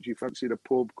saying, right, do you fancy the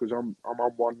pub? Because I'm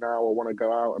on one now. I want to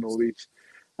go out and all this.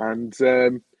 And,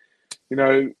 you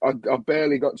know, I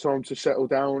barely got time to settle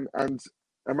down. And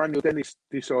Emmanuel Dennis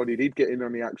decided he'd get in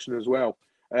on the action as well.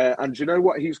 And do you know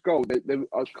what? His goal,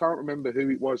 I can't remember who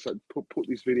it was that put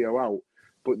this video out,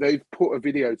 but they've put a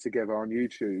video together on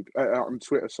YouTube, on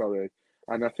Twitter, sorry.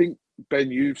 And I think,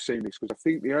 Ben, you've seen this, because I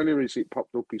think the only reason it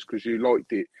popped up is because you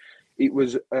liked it. It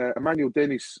was Emmanuel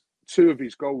Dennis. 2 of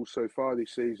his goals so far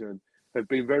this season have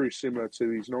been very similar to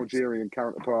his Nigerian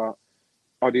counterpart,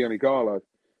 Odion Ighalo.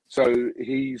 So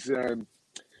he's,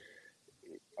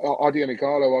 Adi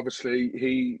Gallo, obviously,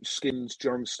 he skinned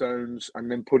John Stones and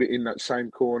then put it in that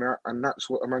same corner, and that's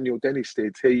what Emmanuel Dennis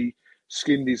did. He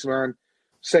skinned his man,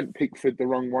 sent Pickford the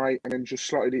wrong way, and then just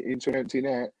slotted it into an empty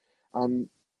net, and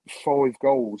 5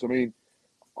 goals. I mean,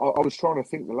 I was trying to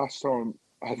think the last time,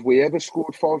 have we ever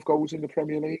scored 5 goals in the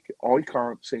Premier League? I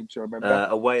can't seem to remember.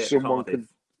 Away at Someone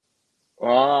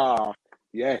Cardiff.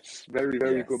 Yes, very,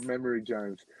 very good Yes. memory,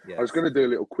 James. Yes. I was going to do a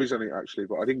little quiz on it actually,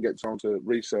 but I didn't get time to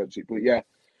research it. But yeah,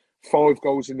 5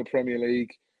 goals in the Premier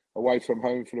League away from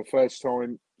home for the first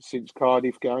time since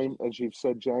Cardiff game, as you've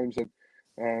said, James.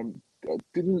 And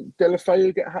didn't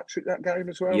Deulofeu get a hat trick that game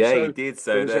as well? Yeah, he So did. there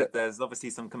So was there's obviously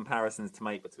some comparisons to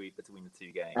make between the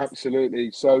two games.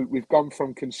 absolutely. So we've gone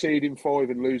from conceding 5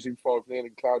 and losing 5-0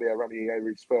 in Claudio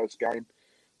Ranieri's first game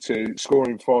to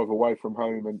scoring 5 away from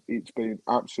home, and it's been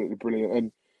absolutely brilliant.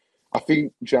 And I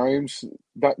think, James,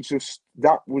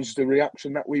 that was the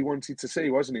reaction that we wanted to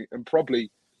see, wasn't it? And probably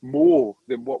more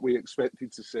than what we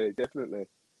expected to see, definitely.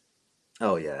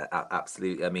 Oh yeah,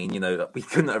 absolutely. I mean, we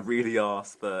couldn't have really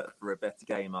asked for a better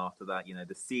game after that.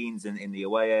 The scenes in the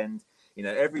away end.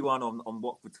 Everyone on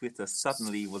Watford Twitter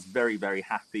suddenly was very, very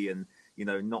happy and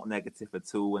not negative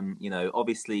at all. And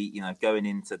obviously, going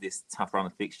into this tough run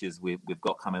of fixtures we've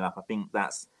got coming up, I think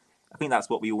that's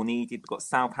what we all needed. We've got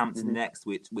Southampton next,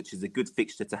 which is a good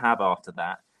fixture to have after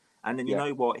that. And then you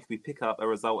know what? If we pick up a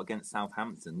result against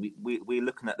Southampton, we're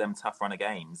looking at them tough run of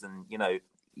games, and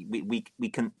we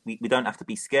don't have to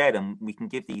be scared, and we can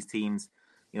give these teams,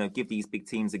 give these big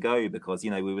teams a go, because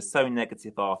we were so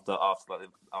negative after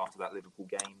that Liverpool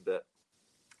game that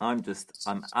I'm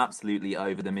absolutely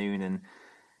over the moon, and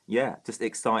just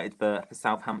excited for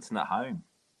Southampton at home.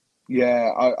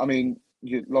 Yeah, I mean,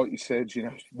 like you said,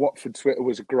 Watford Twitter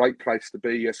was a great place to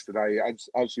be yesterday.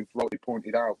 As you've rightly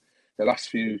pointed out, the last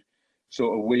few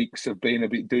sort of weeks have been a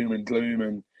bit doom and gloom,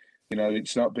 and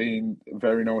it's not been a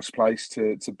very nice place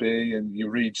to be. And you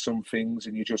read some things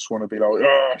and you just want to be like,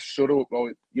 "Oh, shut up!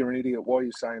 Like, you're an idiot. Why are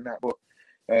you saying that?" But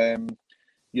I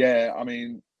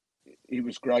mean, it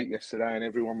was great yesterday, and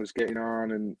everyone was getting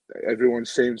on, and everyone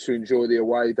seemed to enjoy the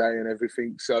away day and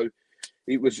everything. So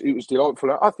it was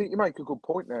delightful. I think you make a good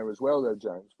point there as well, though,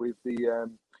 James. With the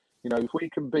if we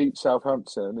can beat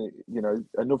Southampton,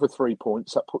 another 3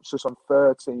 points, that puts us on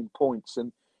 13 points,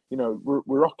 and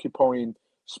we're occupying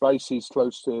spaces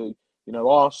close to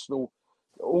Arsenal.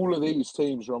 All of these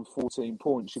teams are on 14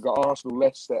 points. You've got Arsenal,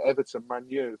 Leicester, Everton, Man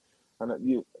U, and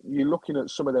you're looking at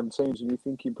some of them teams and you're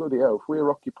thinking, bloody hell, if we're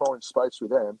occupying space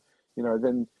with them,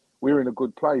 then we're in a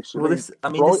good place. Well, this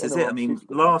is it. I mean,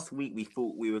 last week we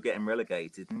thought we were getting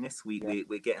relegated, and this week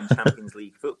we're getting Champions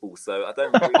League football. So I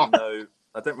don't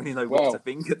really know what to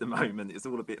think at the moment. It's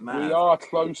all a bit mad. We are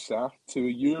closer to a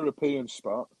European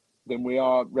spot than we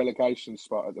are relegation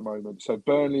spot at the moment. So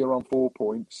Burnley are on 4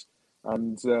 points,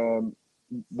 and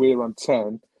we're on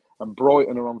 10, and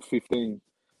Brighton are on 15.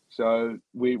 So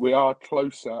we are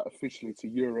closer officially to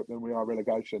Europe than we are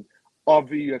relegation.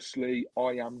 Obviously,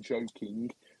 I am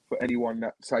joking. For anyone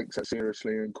that takes that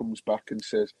seriously and comes back and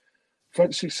says,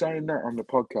 fancy saying that on the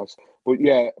podcast. But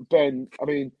yeah, Ben, I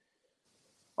mean,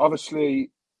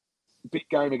 obviously, big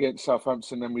game against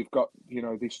Southampton, then we've got,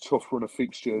 this tough run of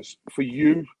fixtures. For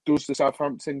you, does the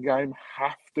Southampton game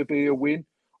have to be a win?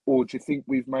 Or do you think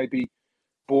we've maybe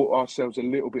bought ourselves a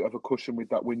little bit of a cushion with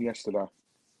that win yesterday?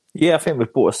 Yeah, I think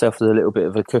we've bought ourselves a little bit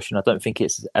of a cushion. I don't think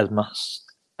it's as much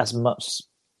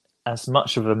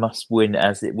of a must-win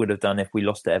as it would have done if we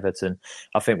lost to Everton.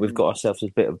 I think we've got ourselves a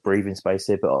bit of breathing space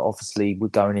here, but obviously we're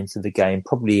going into the game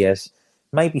probably as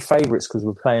maybe favourites because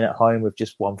we're playing at home. We've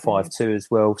just won 5-2 as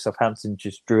well. Southampton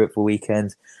just drew it for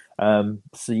weekend.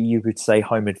 So you would say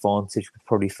home advantage would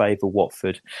probably favour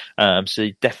Watford. So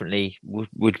definitely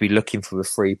would be looking for the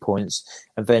 3 points.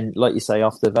 And then, like you say,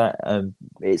 after that,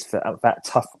 it's for that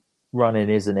tough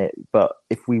running, isn't it? But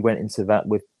if we went into that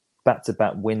with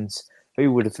back-to-back wins,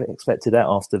 who would have expected that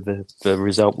after the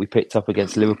result we picked up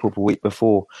against Liverpool the week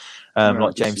before?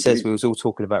 Like James says, we was all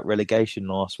talking about relegation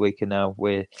last week, and now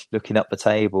we're looking up the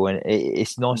table. And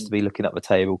it's nice to be looking up the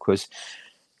table because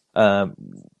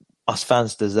us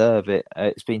fans deserve it.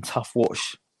 It's been tough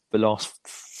watch the last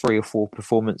 3 or 4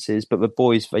 performances, but the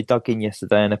boys, they dug in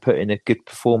yesterday and they put in a good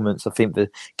performance. I think the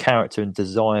character and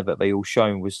desire that they all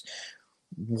shown was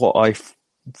what I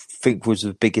think was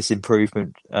the biggest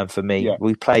improvement for me. Yeah.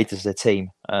 We played as a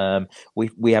team.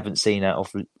 We haven't seen that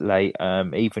of late.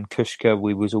 Even Kushka,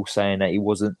 we was all saying that he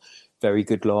wasn't very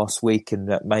good last week and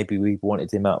that maybe we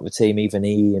wanted him out of the team. Even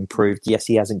he improved. Yes,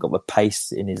 he hasn't got the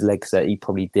pace in his legs that he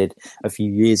probably did a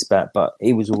few years back, but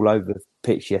he was all over the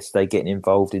pitch yesterday, getting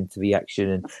involved into the action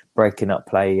and breaking up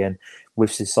play. And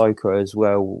with Sissoko as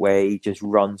well, where he just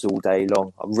runs all day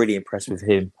long. I'm really impressed with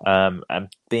him. And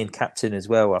being captain as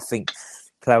well, I think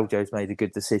Claudio's made a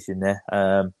good decision there.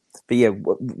 But yeah,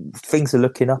 things are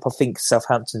looking up. I think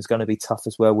Southampton's going to be tough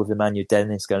as well, with Emmanuel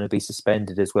Dennis going to be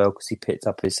suspended as well because he picked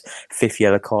up his 5th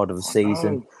yellow card of the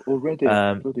season. Already.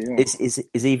 Bloody hell.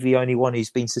 Is he the only one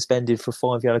who's been suspended for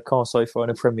 5 yellow cards so far in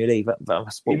the Premier League?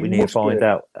 That's what we need to find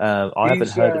out. I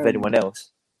haven't heard of anyone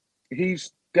else.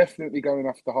 He's definitely going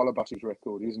after Holobas's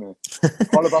record, isn't he?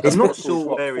 I'm not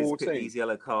sure where he's put these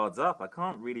yellow cards up. I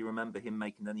can't really remember him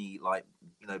making any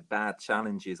bad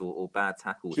challenges or bad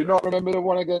tackles. Do you not remember the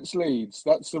one against Leeds?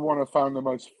 That's the one I found the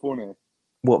most funny.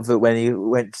 What, when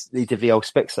he did the old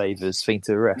Specsavers thing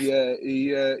to the ref? Yeah,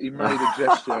 he made a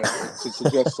gesture to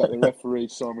suggest that the referee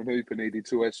Simon Hooper needed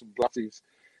to wear some glasses,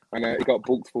 and he got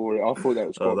booked for it. I thought that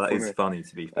was quite funny. That is funny,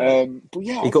 to be fair. But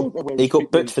yeah, he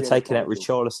got booked for taking out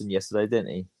Richarlison yesterday,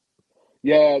 didn't he?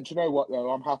 Yeah, do you know what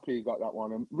though? I'm happy he got that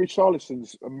one. And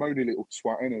Richarlison's a moany little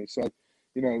twat, isn't he? So,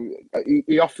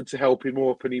 he offered to help him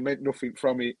up, and he meant nothing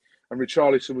from it. And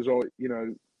Richarlison was like,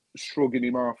 shrugging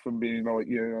him off and being like,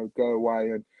 go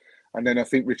away. And then I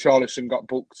think Richarlison got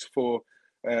booked for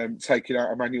taking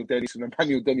out Emmanuel Dennis, and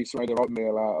Emmanuel Dennis made a hot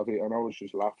meal out of it, and I was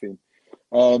just laughing.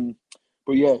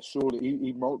 But yeah, surely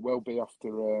he might well be after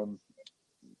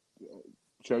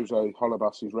Jose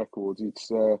Holobas's records. It's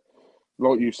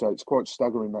like you say, it's quite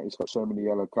staggering that he's got so many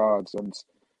yellow cards, and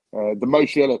the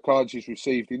most yellow cards he's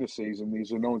received in a season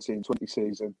is a 19-20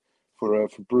 season for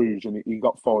Bruges, and he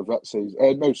got 5 that season.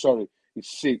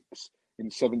 It's 6 in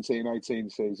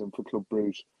 17-18 season for Club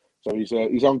Bruges. So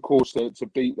he's on course to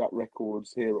beat that record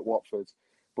here at Watford.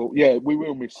 But yeah, we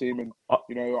will miss him. And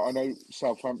I know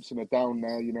Southampton are down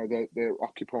now. They're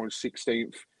occupying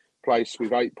 16th place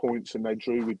with 8 points, and they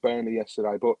drew with Burnley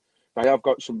yesterday. But they have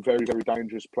got some very, very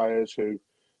dangerous players who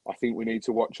I think we need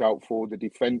to watch out for. The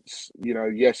defence,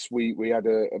 yes, we had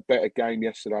a better game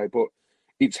yesterday, but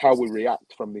it's how we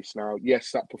react from this now.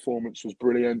 Yes, that performance was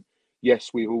brilliant.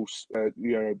 Yes, we all,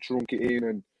 drunk it in,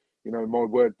 and my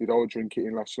word, did I drink it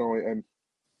in last night? And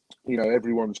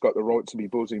everyone's got the right to be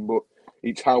buzzing, but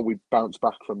it's how we bounce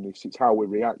back from this. It's how we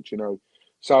react.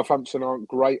 Southampton aren't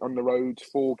great on the road.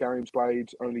 4 games played,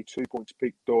 only 2 points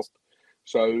picked up.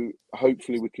 So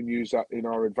hopefully we can use that in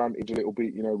our advantage a little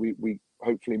bit. We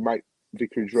hopefully make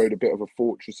Vicarage Road a bit of a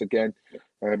fortress again,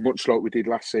 much like we did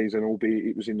last season, albeit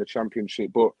it was in the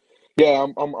Championship. But yeah,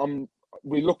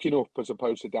 we're looking up as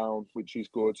opposed to down, which is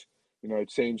good.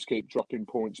 Teams keep dropping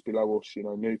points below us.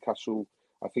 Newcastle,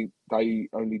 I think they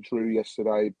only drew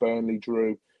yesterday. Burnley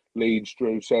drew. Leeds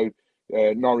drew. So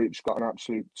Norwich got an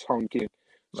absolute tonking.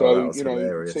 So that was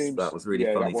hilarious. Teams, that was really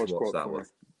funny to watch. That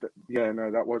was. Yeah,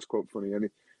 no, that was quite funny, and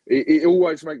it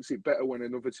always makes it better when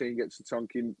another team gets a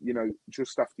tonking.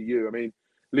 Just after you. I mean,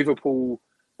 Liverpool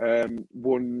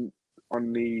won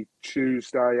on the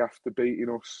Tuesday after beating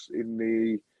us in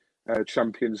the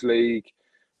Champions League.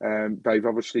 They've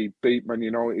obviously beat Man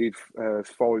United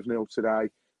 5-0 today.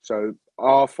 So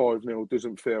our 5-0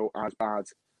 doesn't feel as bad,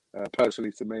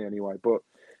 personally to me anyway. But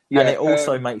yeah, and it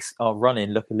also makes our running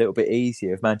look a little bit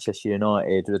easier if Manchester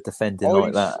United are defending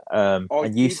like that.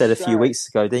 And you said a few weeks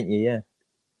ago, didn't you? Yeah.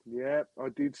 Yeah, I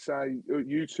did say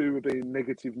you two were being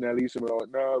negative Nellies, and we're like,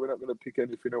 no, we're not going to pick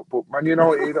anything up. But Man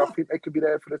United, I think they could be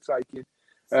there for the taking.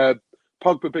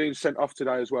 Pogba being sent off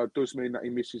today as well does mean that he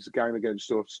misses the game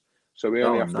against us. So we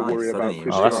only have to worry about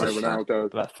Cristiano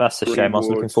Ronaldo. That's a shame. I was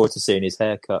looking forward to seeing his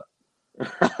haircut.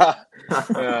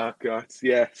 Oh, God.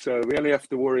 Yeah, so we only have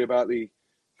to worry about the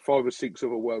 5 or 6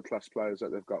 other world-class players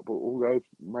that they've got. But although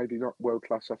maybe not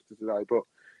world-class after today. But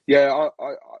yeah,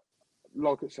 I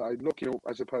like I say, looking up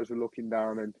as opposed to looking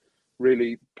down, and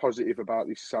really positive about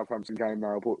this Southampton game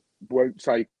now. But won't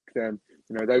take them.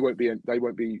 They won't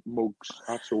be mugs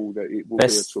at all. That it will be a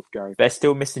tough game. They're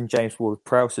still missing James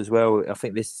Ward-Prowse as well. I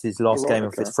think this is his last game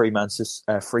of his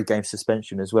 3-game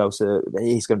suspension as well. So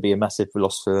he's going to be a massive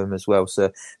loss for them as well.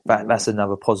 So that's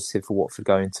another positive for Watford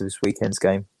going into this weekend's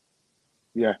game.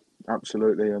 Yeah,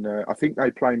 absolutely. And I think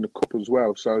they play in the cup as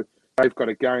well. So they've got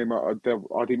a game.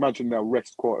 I'd imagine they'll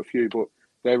rest quite a few, but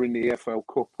they're in the EFL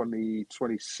Cup on the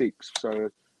 26th. So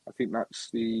I think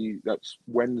that's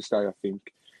Wednesday, I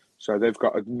think. So they've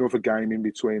got another game in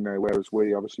between there, whereas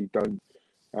we obviously don't.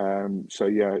 So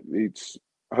yeah, it's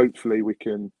hopefully we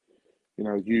can,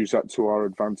 use that to our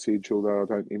advantage. Although I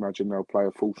don't imagine they'll play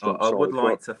a full strength side. I would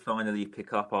like to finally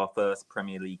pick up our first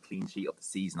Premier League clean sheet of the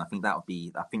season. I think that would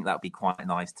be quite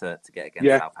nice to get against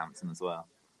Southampton as well.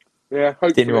 Yeah,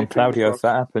 dinner on Claudio if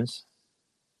that happens.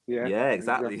 Yeah,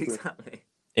 exactly.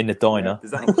 In the diner.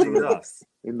 Does that include us?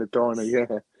 In the diner, yeah.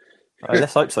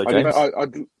 Let's hope so, James.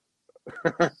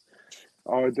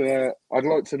 I'd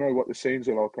like to know what the scenes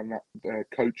are like on that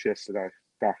coach yesterday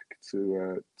back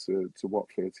to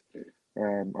Watford.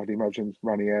 I'd imagine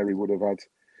Ranieri would have had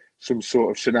some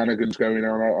sort of shenanigans going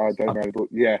on. I don't know, but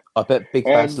yeah. I bet Big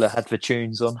Basler had the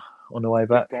tunes on the way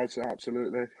back.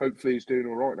 Absolutely. Hopefully he's doing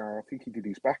all right now. I think he did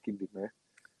his back in, didn't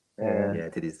he?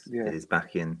 Did his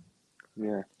back in.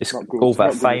 Yeah, It's not good. all that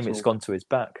Not good fame. at It's all. gone to his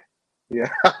back. Yeah,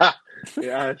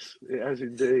 it has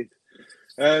indeed.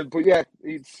 But yeah,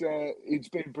 it's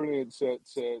been brilliant to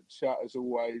chat as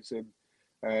always, and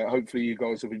hopefully you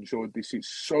guys have enjoyed this. It's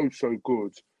so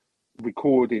good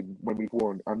recording when we've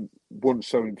won, and won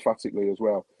so emphatically as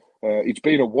well. It's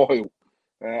been a while.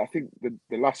 I think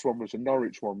the last one was a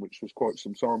Norwich one, which was quite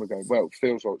some time ago. Well, it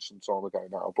feels like some time ago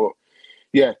now, but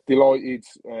yeah, delighted,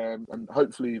 and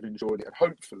hopefully you've enjoyed it. And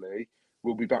hopefully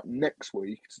we'll be back next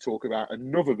week to talk about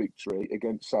another victory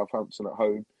against Southampton at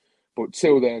home. But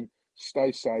till then,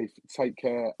 stay safe, take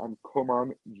care, and come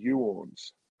on, you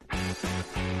Horns.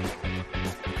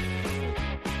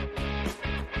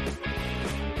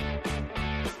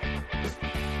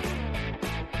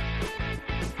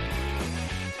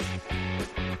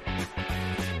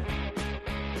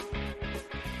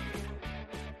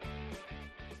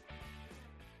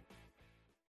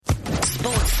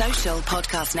 Sports Social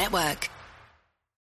Podcast Network.